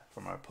data,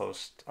 from our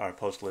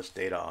post list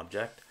data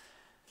object.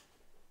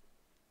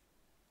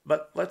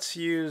 But let's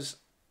use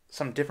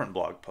some different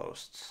blog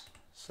posts.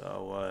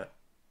 So what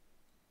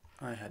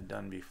I had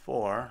done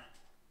before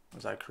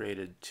was I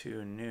created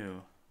 2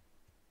 new,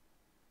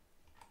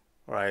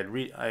 or I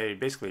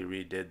basically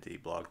redid the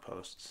blog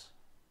posts.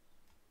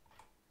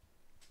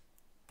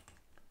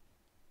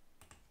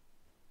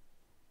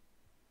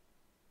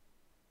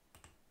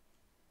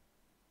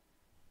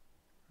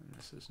 And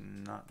this is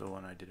not the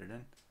one I did it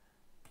in.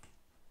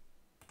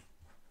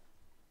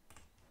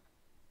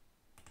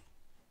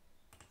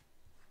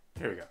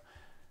 Here we go.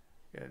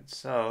 Good.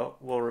 So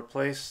we'll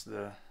replace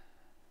the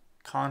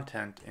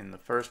content in the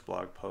first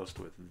blog post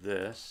with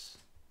this.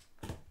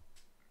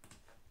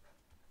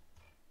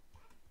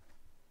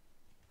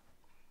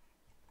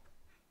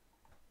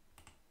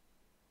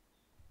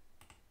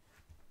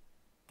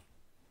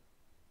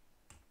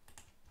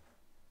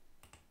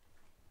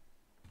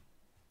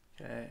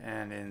 Okay,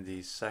 and in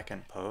the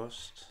second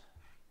post,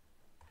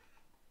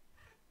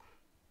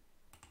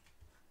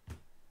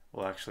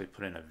 we'll actually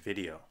put in a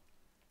video.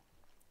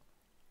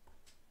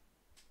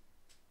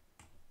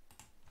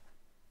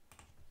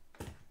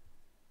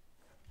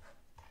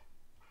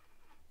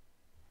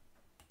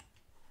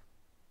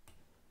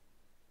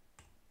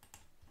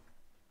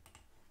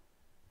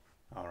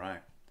 All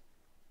right.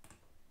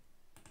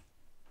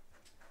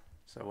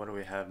 So what do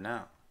we have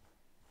now?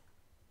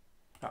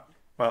 Oh,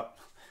 well,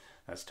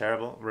 that's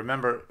terrible.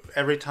 Remember,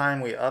 every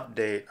time we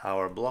update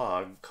our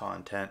blog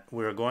content,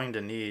 we're going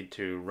to need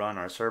to run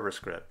our server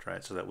script,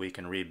 right, so that we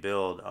can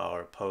rebuild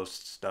our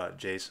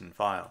posts.json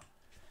file.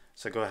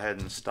 So go ahead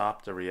and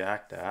stop the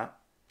React app,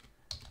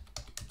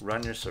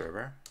 run your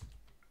server,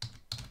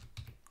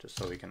 just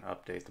so we can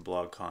update the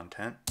blog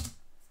content.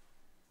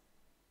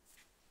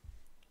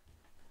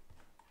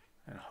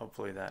 And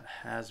hopefully that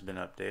has been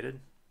updated.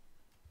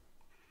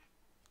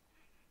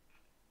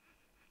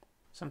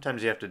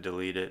 Sometimes you have to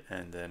delete it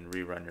and then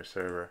rerun your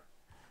server.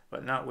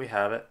 But no, we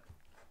have it.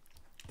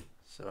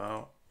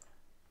 So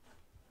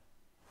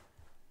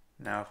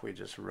now if we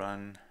just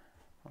run,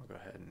 I'll go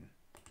ahead and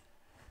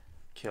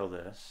kill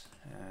this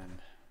and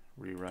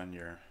rerun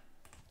your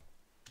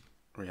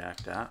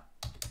React app.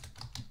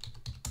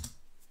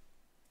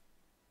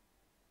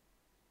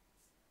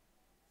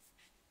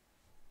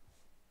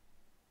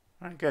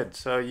 All right, good.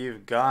 So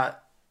you've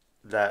got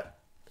that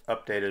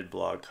updated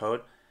blog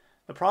code.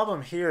 The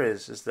problem here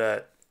is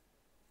that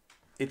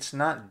it's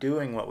not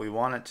doing what we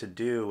want it to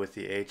do with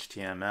the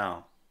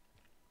HTML.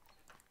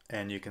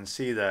 And you can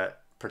see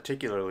that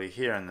particularly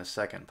here in the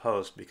second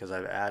post because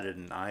I've added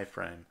an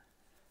iframe.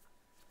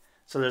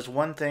 So there's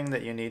one thing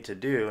that you need to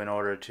do in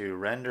order to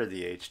render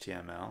the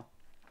HTML,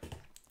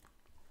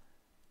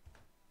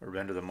 or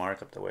render the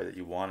markup the way that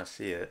you want to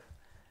see it,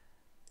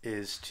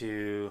 is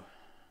to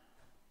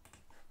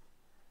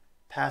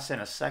pass in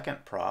a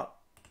second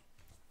prop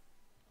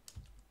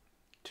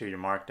to your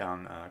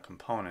Markdown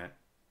component,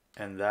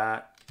 and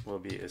that will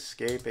be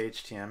escape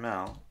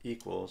HTML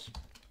equals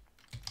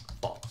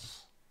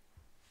false.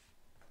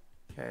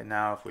 Okay,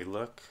 now if we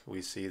look,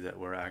 we see that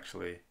we're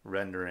actually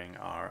rendering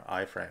our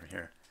iframe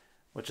here,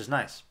 which is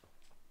nice.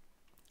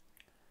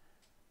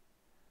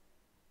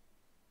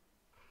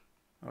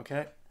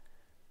 Okay,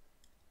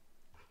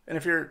 and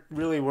if you're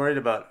really worried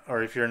about,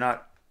 or if you're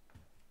not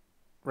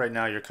right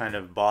now, you're kind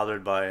of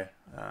bothered by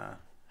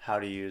how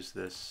to use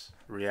this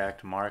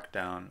React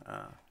Markdown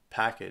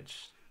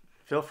package,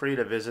 feel free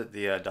to visit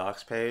the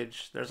docs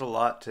page. There's a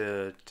lot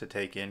to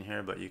take in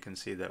here, but you can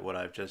see that what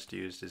I've just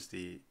used is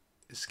the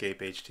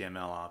escape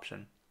HTML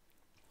option.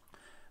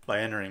 By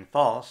entering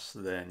false,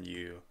 then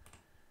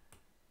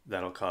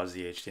that'll cause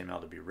the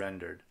HTML to be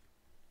rendered.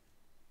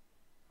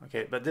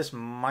 Okay, but this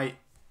might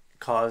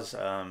cause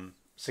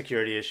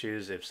security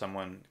issues if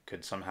someone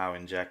could somehow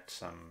inject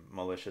some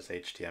malicious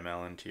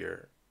HTML into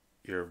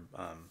your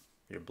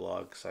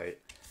blog site.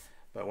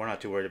 But we're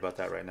not too worried about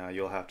that right now.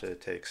 You'll have to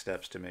take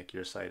steps to make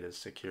your site as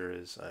secure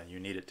as you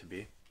need it to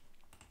be.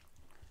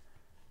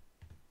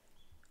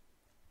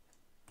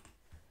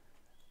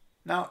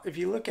 Now, if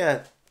you look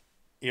at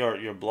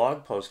your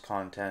blog post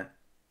content,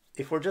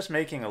 if we're just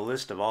making a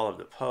list of all of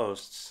the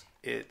posts,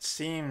 it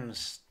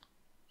seems,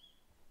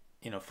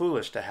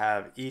 foolish to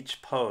have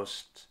each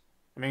post.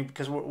 I mean,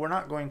 because we're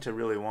not going to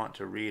really want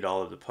to read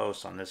all of the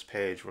posts on this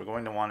page. We're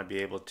going to want to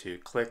be able to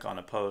click on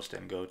a post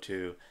and go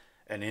to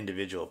an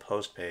individual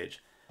post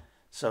page.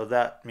 So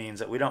that means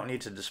that we don't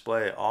need to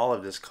display all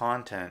of this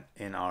content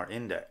in our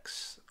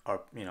index,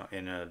 or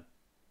in a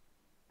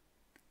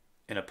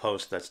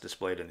post that's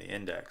displayed in the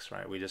index,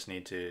 right? We just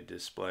need to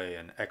display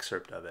an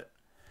excerpt of it.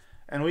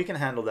 And we can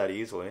handle that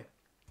easily.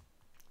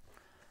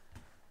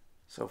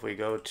 So if we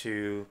go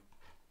to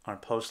our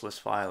post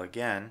list file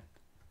again,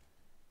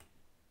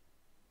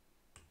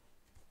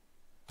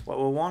 what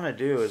we'll want to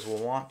do is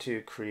we'll want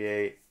to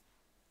create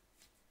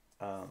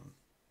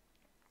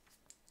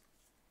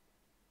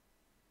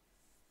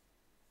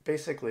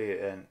basically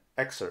an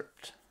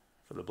excerpt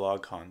for the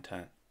blog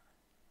content.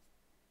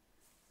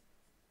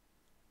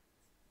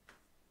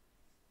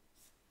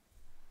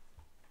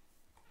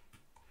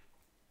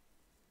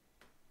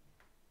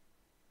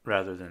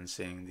 Rather than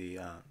seeing the,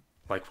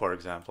 like for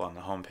example on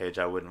the home page,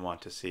 I wouldn't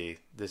want to see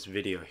this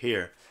video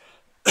here.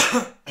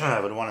 I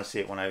would want to see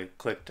it when I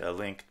clicked a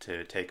link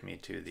to take me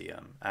to the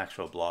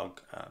actual blog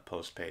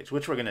post page,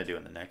 which we're going to do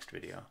in the next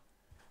video.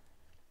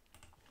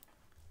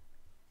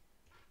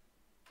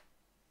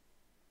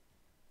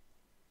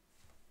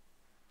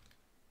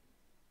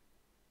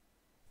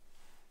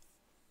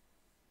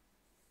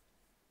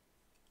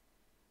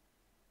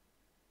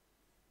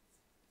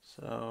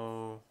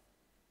 So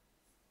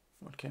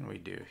what can we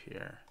do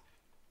here?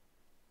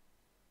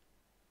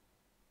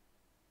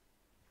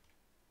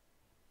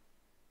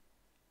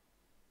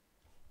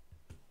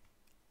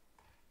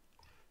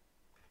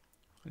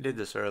 I did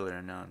this earlier,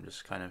 and now I'm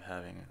just kind of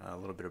having a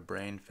little bit of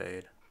brain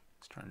fade.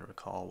 Just trying to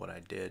recall what I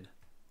did.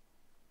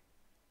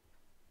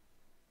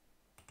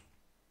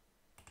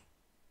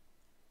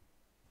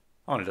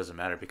 Oh, and it doesn't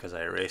matter because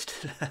I erased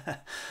it.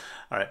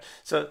 All right,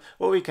 so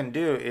what we can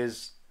do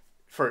is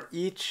for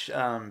each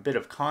bit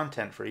of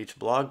content for each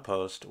blog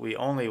post, we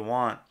only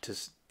want to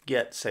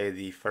get, say,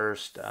 the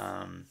first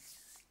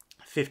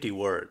 50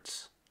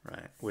 words,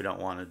 right? We don't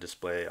want to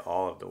display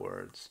all of the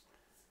words.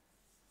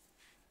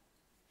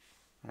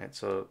 Right,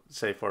 so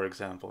say for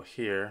example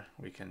here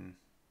we can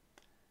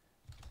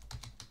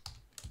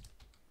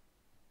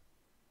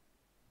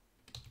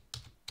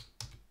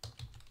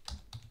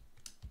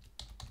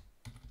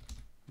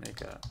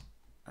make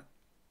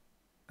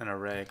an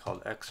array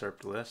called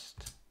excerpt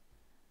list,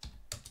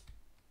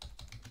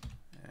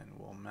 and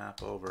we'll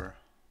map over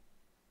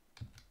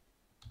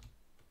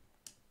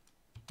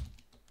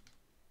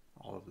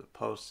all of the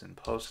posts in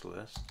post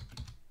list.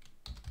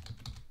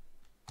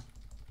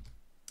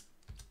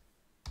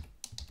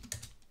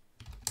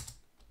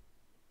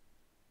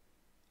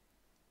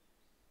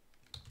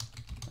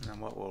 And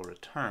what we'll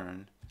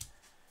return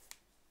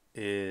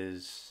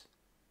is,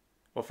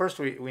 well, first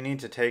we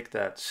need to take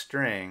that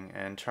string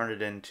and turn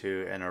it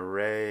into an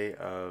array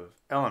of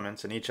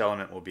elements, and each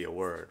element will be a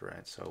word,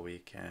 right? So we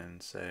can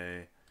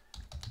say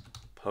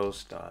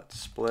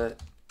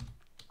post.split,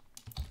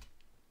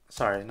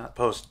 sorry, not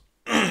post,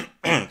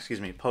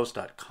 excuse me,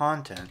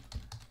 post.content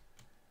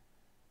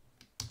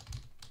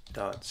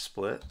dot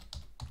split,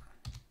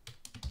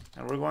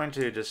 and we're going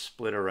to just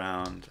split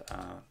around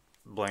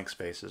blank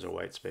spaces or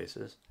white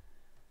spaces.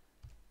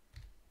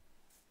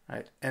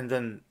 Right, and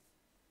then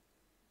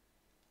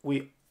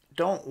we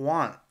don't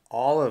want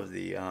all of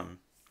the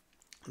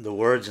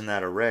words in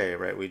that array,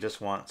 right? We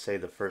just want, say,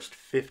 the first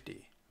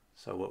 50.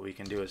 So what we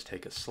can do is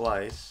take a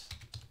slice,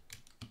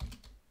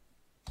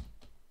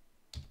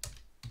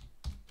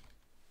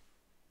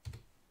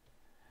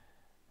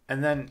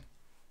 and then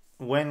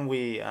when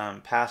we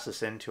pass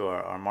this into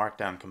our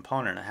Markdown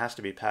component, it has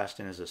to be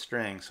passed in as a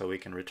string, so we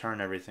can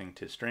return everything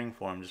to string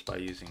form just by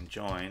using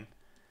join,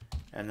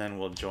 and then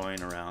we'll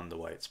join around the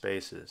white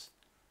spaces.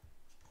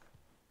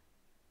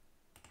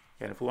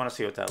 And if we want to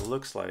see what that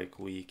looks like,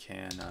 we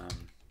can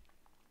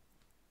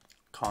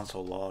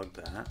console log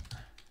that.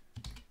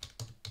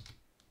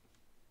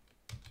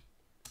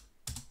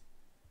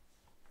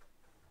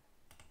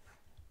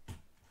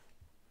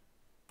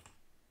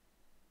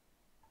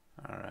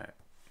 All right,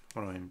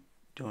 what am I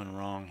doing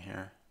wrong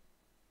here?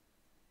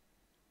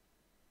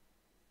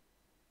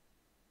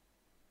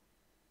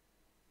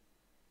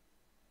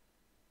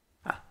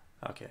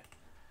 Okay.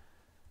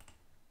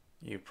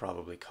 You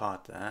probably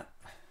caught that.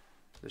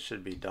 This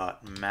should be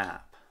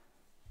 .map.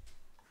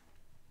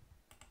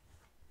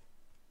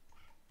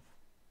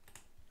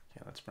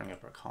 Okay, let's bring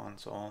up our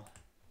console.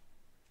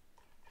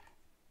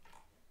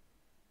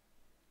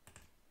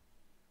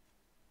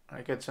 All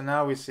right, good. So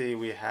now we see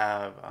we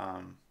have,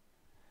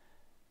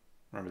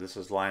 remember this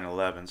is line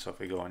 11, so if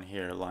we go in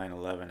here, line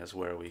 11 is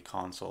where we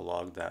console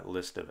log that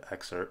list of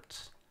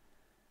excerpts.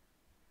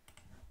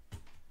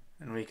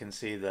 And we can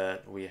see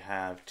that we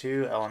have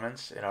 2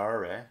 elements in our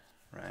array,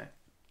 right?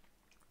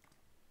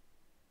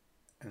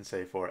 And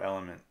say for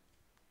element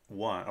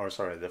 1, or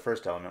sorry, the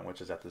first element,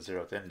 which is at the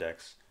 0th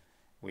index,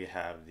 we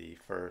have the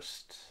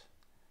first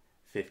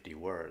 50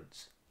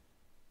 words.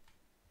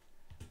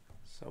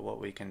 So what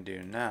we can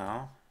do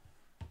now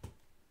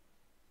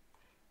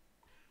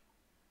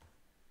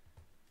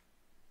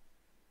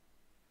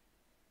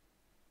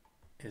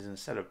is,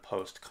 instead of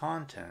post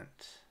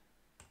content,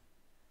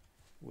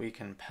 we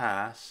can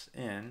pass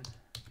in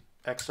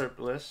excerpt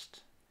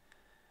list,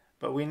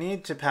 but we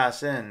need to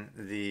pass in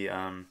the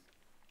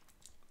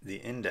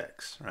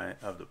index, right,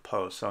 of the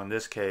post. So in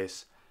this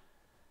case,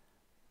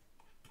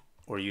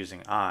 we're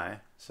using I.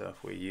 So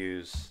if we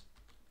use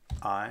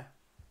I,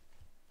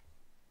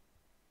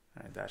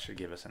 right, that should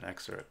give us an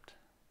excerpt.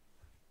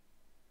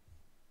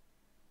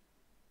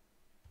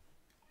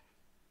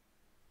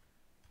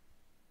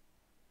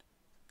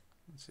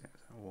 Let's see,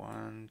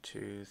 1,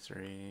 2,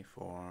 3,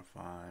 4,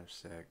 5,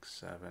 6,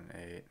 7,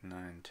 8,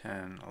 9,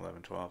 10,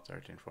 11, 12,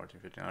 13, 14,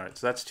 15. All right,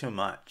 so that's too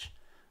much,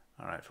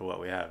 all right, for what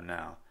we have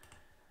now.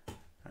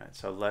 All right,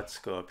 so let's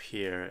go up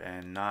here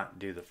and not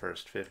do the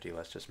first 50.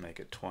 Let's just make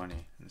it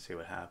 20 and see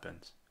what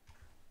happens.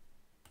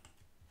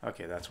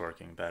 Okay, that's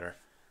working better.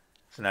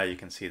 So now you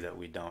can see that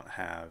we don't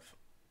have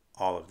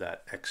all of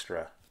that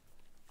extra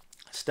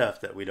stuff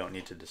that we don't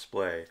need to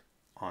display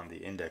on the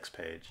index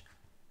page.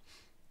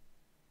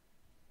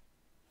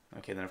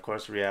 Okay, then of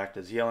course React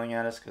is yelling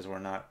at us because we're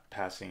not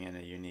passing in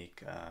a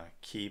unique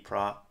key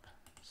prop,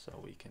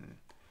 so we can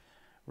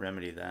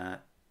remedy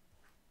that.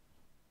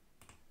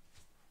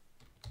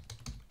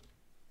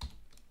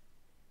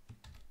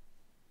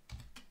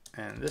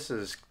 And this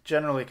is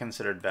generally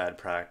considered bad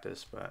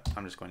practice, but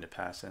I'm just going to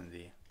pass in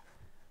the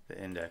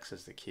index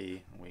as the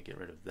key, and we get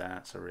rid of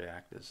that, so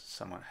React is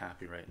somewhat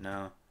happy right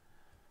now.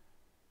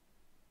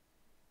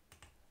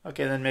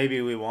 Okay, then maybe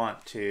we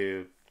want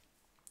to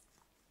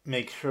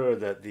make sure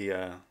that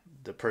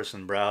the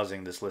person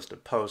browsing this list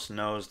of posts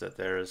knows that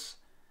there's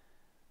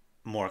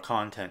more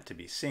content to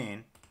be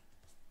seen.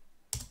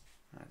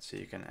 All right, so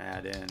you can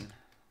add in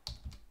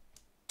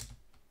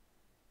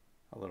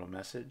a little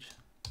message,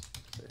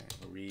 say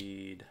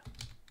read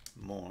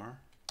more.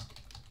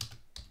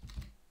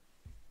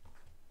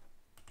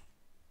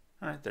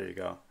 All right, there you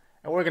go.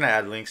 And we're going to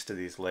add links to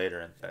these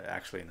later,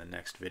 actually in the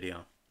next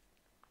video.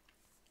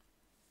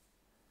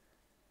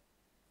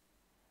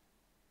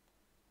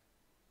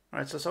 All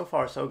right, so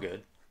far so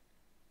good.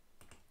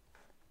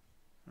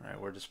 All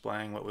right, we're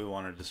displaying what we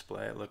want to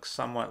display. It looks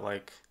somewhat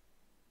like,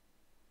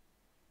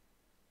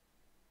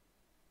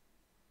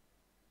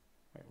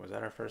 wait, was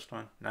that our first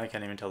one? Now I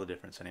can't even tell the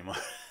difference anymore.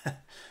 Right.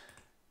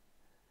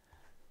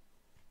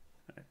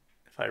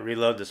 If I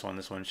reload this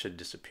one should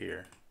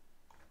disappear.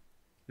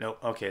 Nope,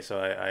 okay, so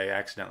I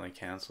accidentally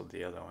canceled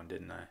the other one,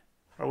 didn't I?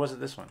 Or was it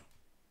this one?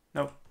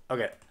 Nope,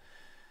 okay.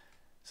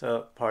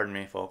 So, pardon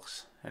me,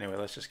 folks. Anyway,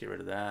 let's just get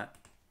rid of that.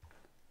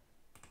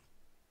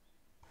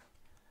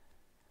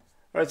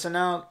 All right, so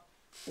now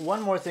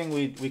one more thing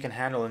we can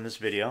handle in this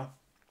video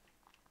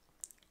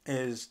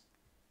is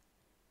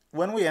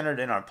when we entered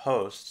in our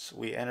posts,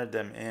 we entered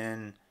them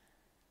in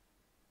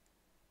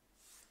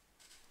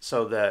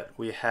so that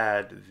we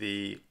had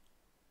the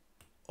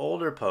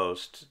older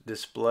post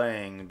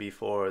displaying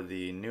before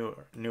the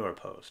newer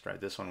post, right?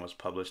 This one was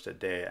published a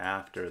day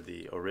after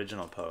the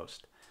original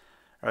post.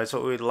 All right, so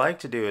what we'd like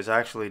to do is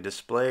actually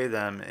display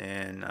them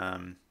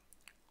in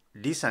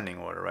descending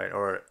order, right?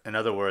 Or in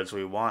other words,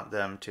 we want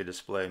them to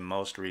display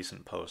most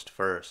recent post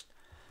first.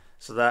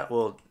 So that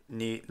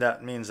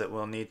means that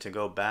we'll need to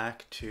go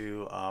back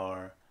to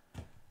our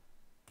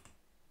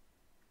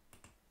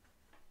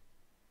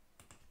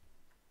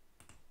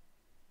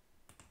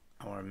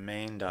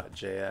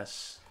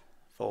main.js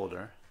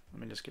folder.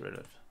 Let me just get rid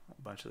of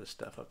a bunch of this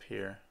stuff up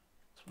here,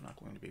 so we're not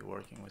going to be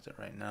working with it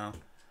right now.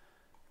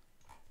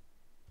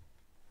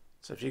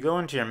 So if you go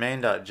into your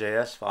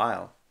main.js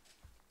file,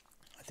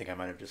 I think I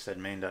might have just said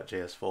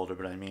main.js folder,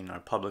 but I mean our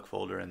public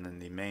folder and then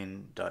the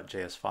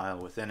main.js file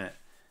within it.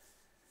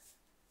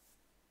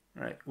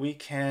 Right, we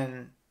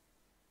can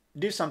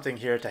do something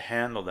here to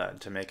handle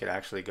that, to make it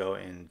actually go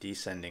in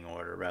descending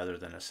order rather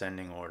than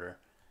ascending order.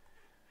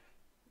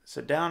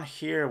 So down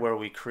here where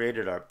we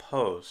created our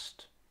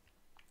post,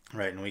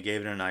 right, and we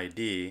gave it an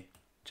ID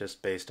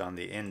just based on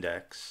the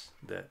index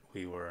that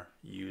we were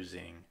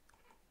using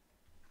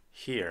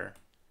here,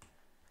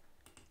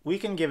 we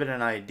can give it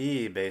an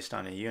ID based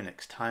on a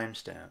Unix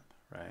timestamp,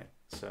 right?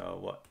 So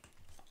what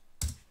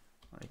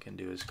I can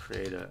do is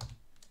create a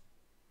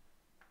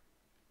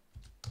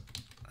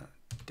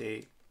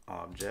date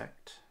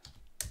object.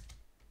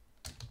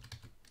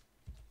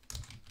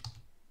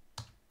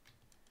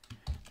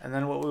 And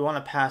then what we want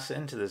to pass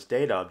into this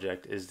date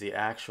object is the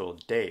actual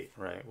date,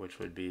 right? Which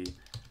would be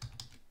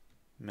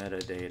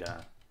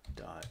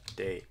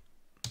metadata.date.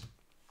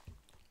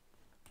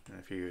 And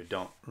if you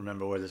don't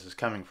remember where this is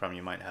coming from,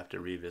 you might have to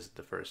revisit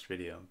the first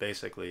video.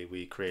 Basically,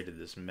 we created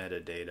this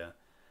metadata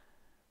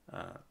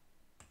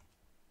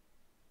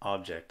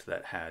object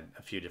that had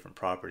a few different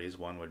properties.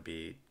 One would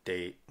be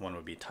date, one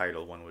would be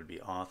title, one would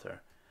be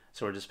author.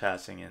 So we're just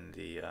passing in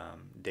the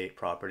date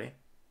property.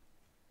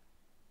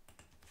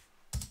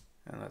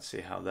 And let's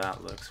see how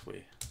that looks.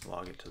 We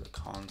log it to the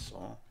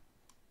console.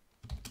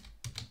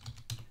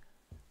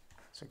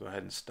 So go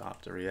ahead and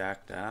stop the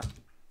React app,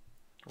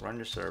 run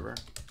your server.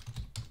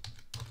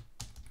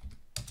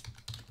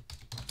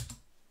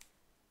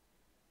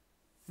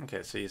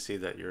 Okay, so you see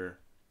that you're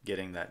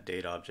getting that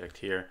date object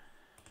here.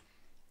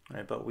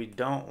 Right, but we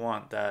don't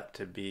want that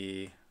to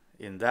be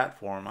in that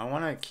form. I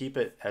want to keep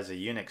it as a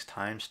Unix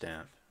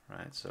timestamp,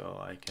 right? So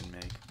I can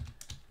make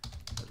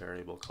a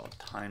variable called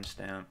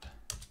timestamp,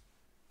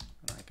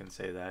 and I can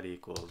say that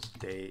equals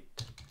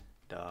date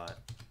dot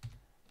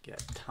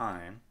get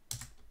time,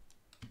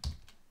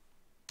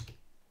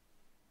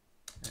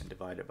 and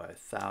divide it by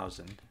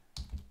 1,000,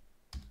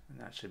 and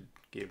that should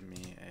give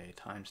me a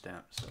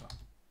timestamp. So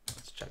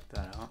let's check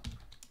that out.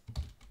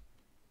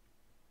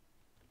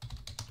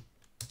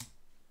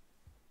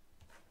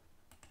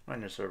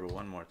 Run your server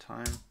one more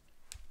time.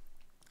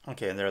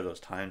 Okay, and there are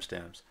those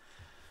timestamps.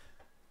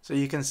 So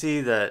you can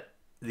see that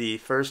the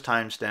first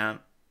timestamp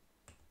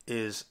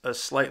is a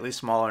slightly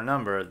smaller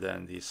number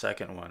than the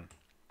second one,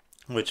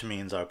 which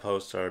means our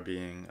posts are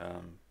being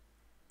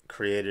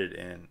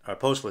our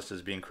post list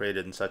is being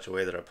created in such a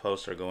way that our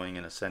posts are going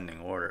in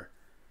ascending order,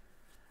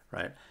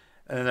 right?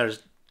 And then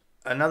there's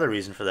another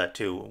reason for that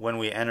too. When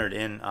we entered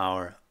in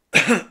our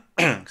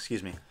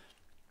excuse me,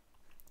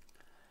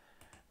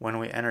 when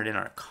we entered in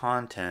our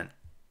content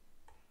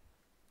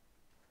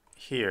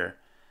here,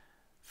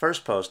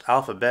 first post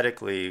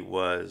alphabetically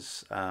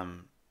was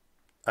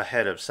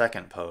ahead of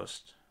second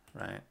post,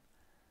 right?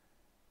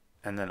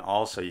 And then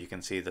also you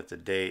can see that the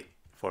date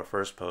for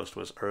first post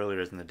was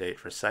earlier than the date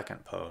for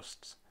second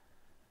posts.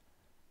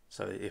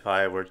 So if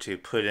I were to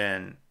put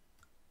in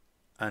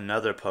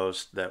another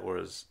post that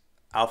was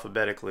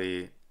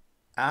alphabetically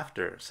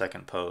after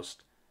second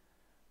post,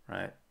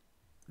 right,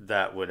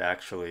 that would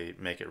actually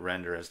make it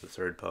render as the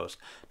third post.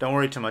 Don't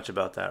worry too much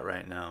about that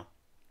right now.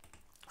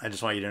 I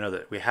just want you to know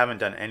that we haven't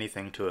done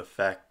anything to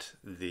affect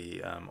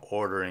the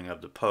ordering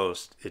of the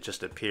post. It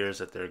just appears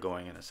that they're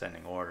going in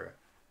ascending order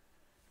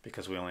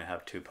because we only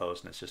have 2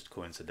 posts and it's just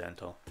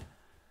coincidental.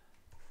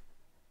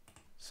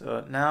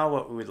 So now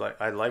what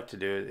I'd like to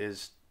do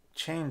is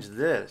change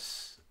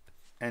this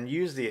and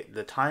use the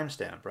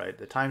timestamp, right?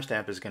 The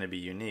timestamp is going to be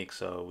unique,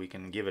 so we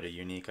can give it a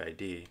unique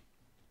ID.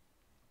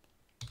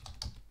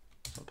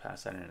 So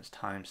pass that in as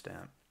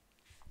timestamp.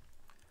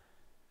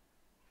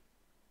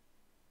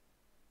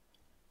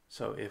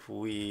 So if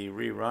we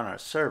rerun our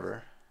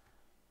server,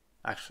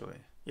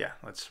 actually, yeah,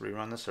 let's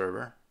rerun the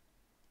server.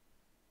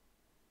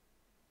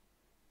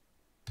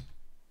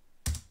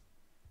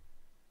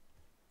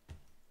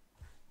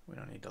 We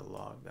don't need to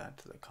log that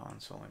to the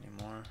console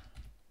anymore.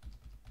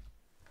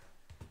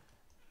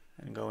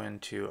 And go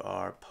into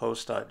our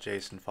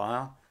post.json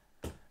file.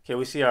 Okay,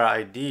 we see our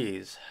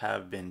IDs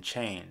have been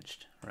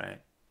changed,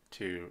 right,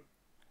 to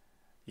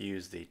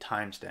use the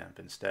timestamp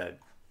instead.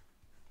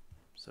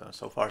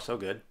 So far so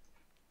good.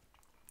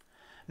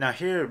 Now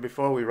here,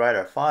 before we write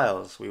our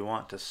files, we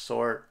want to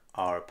sort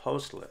our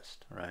post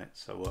list, right?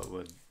 So what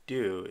we'll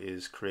do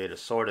is create a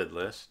sorted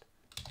list.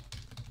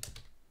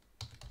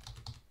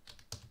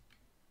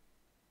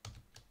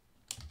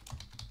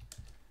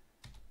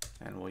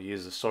 And we'll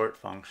use the sort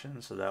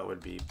function, so that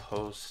would be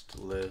post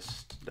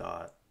list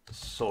dot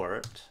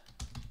sort.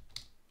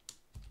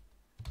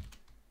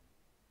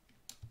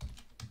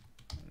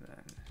 And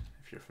then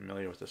if you're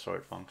familiar with the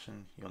sort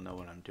function, you'll know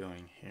what I'm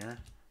doing here.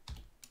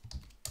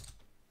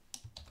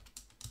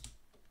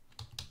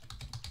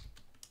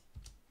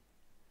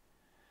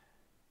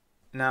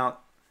 Now,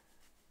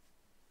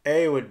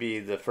 A would be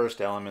the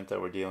first element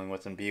that we're dealing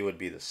with, and B would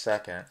be the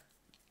second.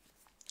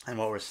 And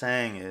what we're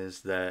saying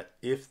is that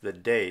if the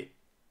date,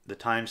 the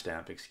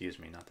timestamp, excuse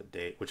me, not the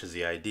date, which is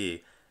the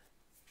ID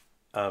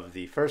of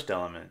the first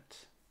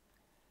element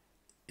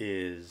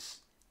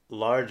is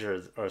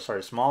larger, or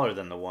sorry, smaller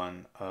than the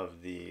one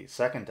of the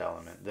second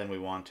element, then we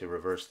want to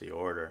reverse the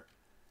order.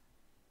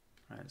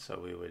 Right, so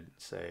we would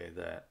say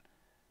that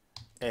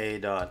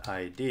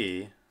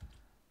a.id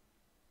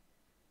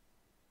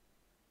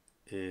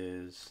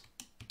is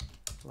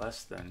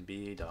less than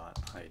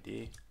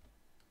b.id.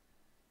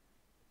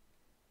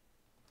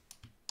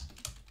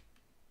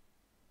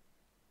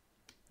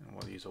 And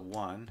we'll use a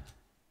 1,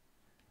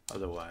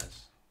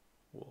 otherwise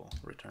we'll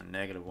return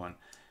 -1,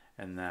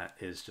 and that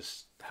is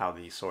just how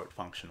the sort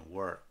function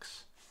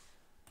works.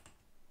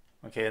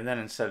 Okay, and then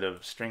instead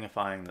of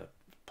stringifying the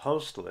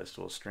post list,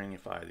 we'll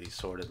stringify the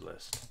sorted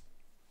list.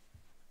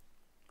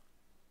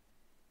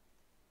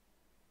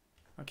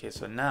 Okay,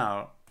 so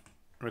now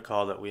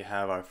recall that we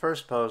have our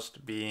first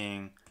post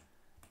being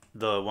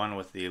the one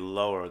with the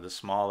lower, the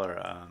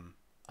smaller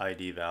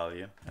ID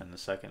value, and the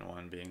second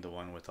one being the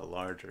one with the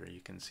larger. You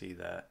can see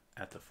that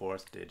at the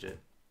 4th digit.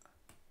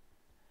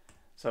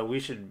 So we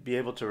should be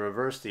able to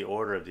reverse the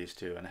order of these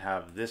two and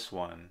have this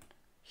one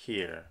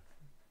here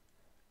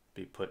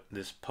be put,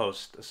 this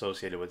post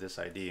associated with this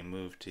ID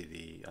moved to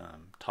the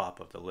top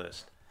of the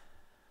list.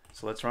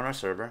 So let's run our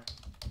server.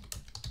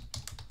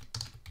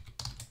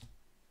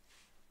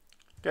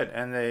 Good,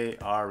 and they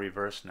are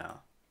reversed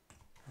now.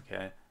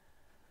 Okay,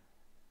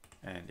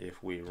 and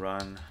if we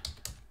run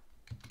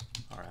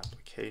our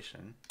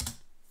application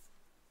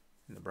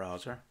in the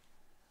browser,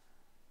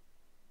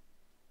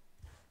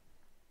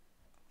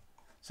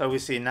 so we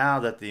see now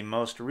that the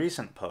most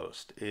recent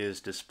post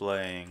is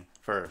displaying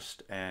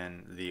first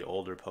and the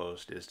older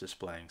post is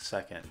displaying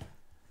second,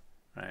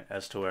 right?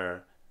 As to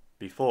where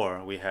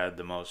before we had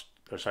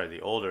the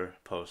older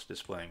post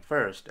displaying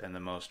first and the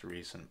most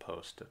recent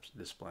post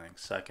displaying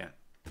second.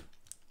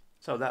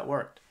 So that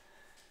worked.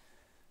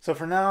 So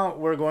for now,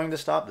 we're going to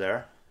stop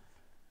there.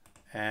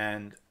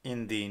 And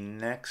in the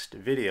next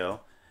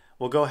video,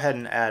 we'll go ahead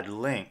and add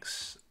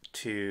links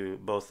to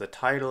both the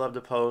title of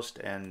the post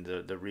and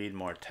the read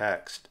more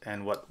text.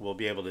 And what we'll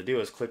be able to do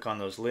is click on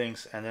those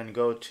links and then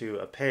go to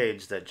a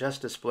page that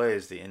just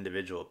displays the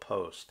individual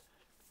post.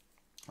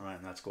 All right,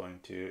 and that's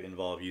going to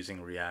involve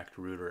using React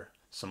Router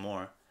some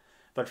more.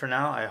 But for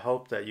now, I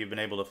hope that you've been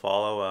able to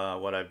follow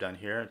what I've done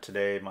here.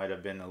 Today might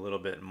have been a little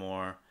bit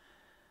more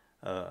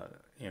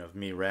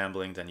me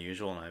rambling than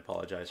usual, and I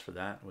apologize for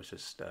that. It was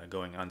just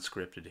going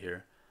unscripted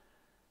here.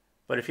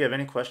 But if you have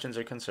any questions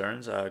or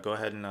concerns, go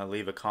ahead and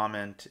leave a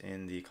comment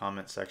in the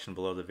comment section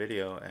below the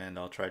video, and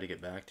I'll try to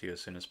get back to you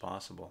as soon as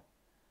possible.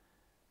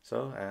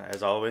 So,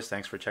 as always,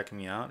 thanks for checking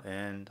me out,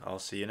 and I'll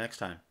see you next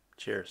time.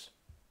 Cheers.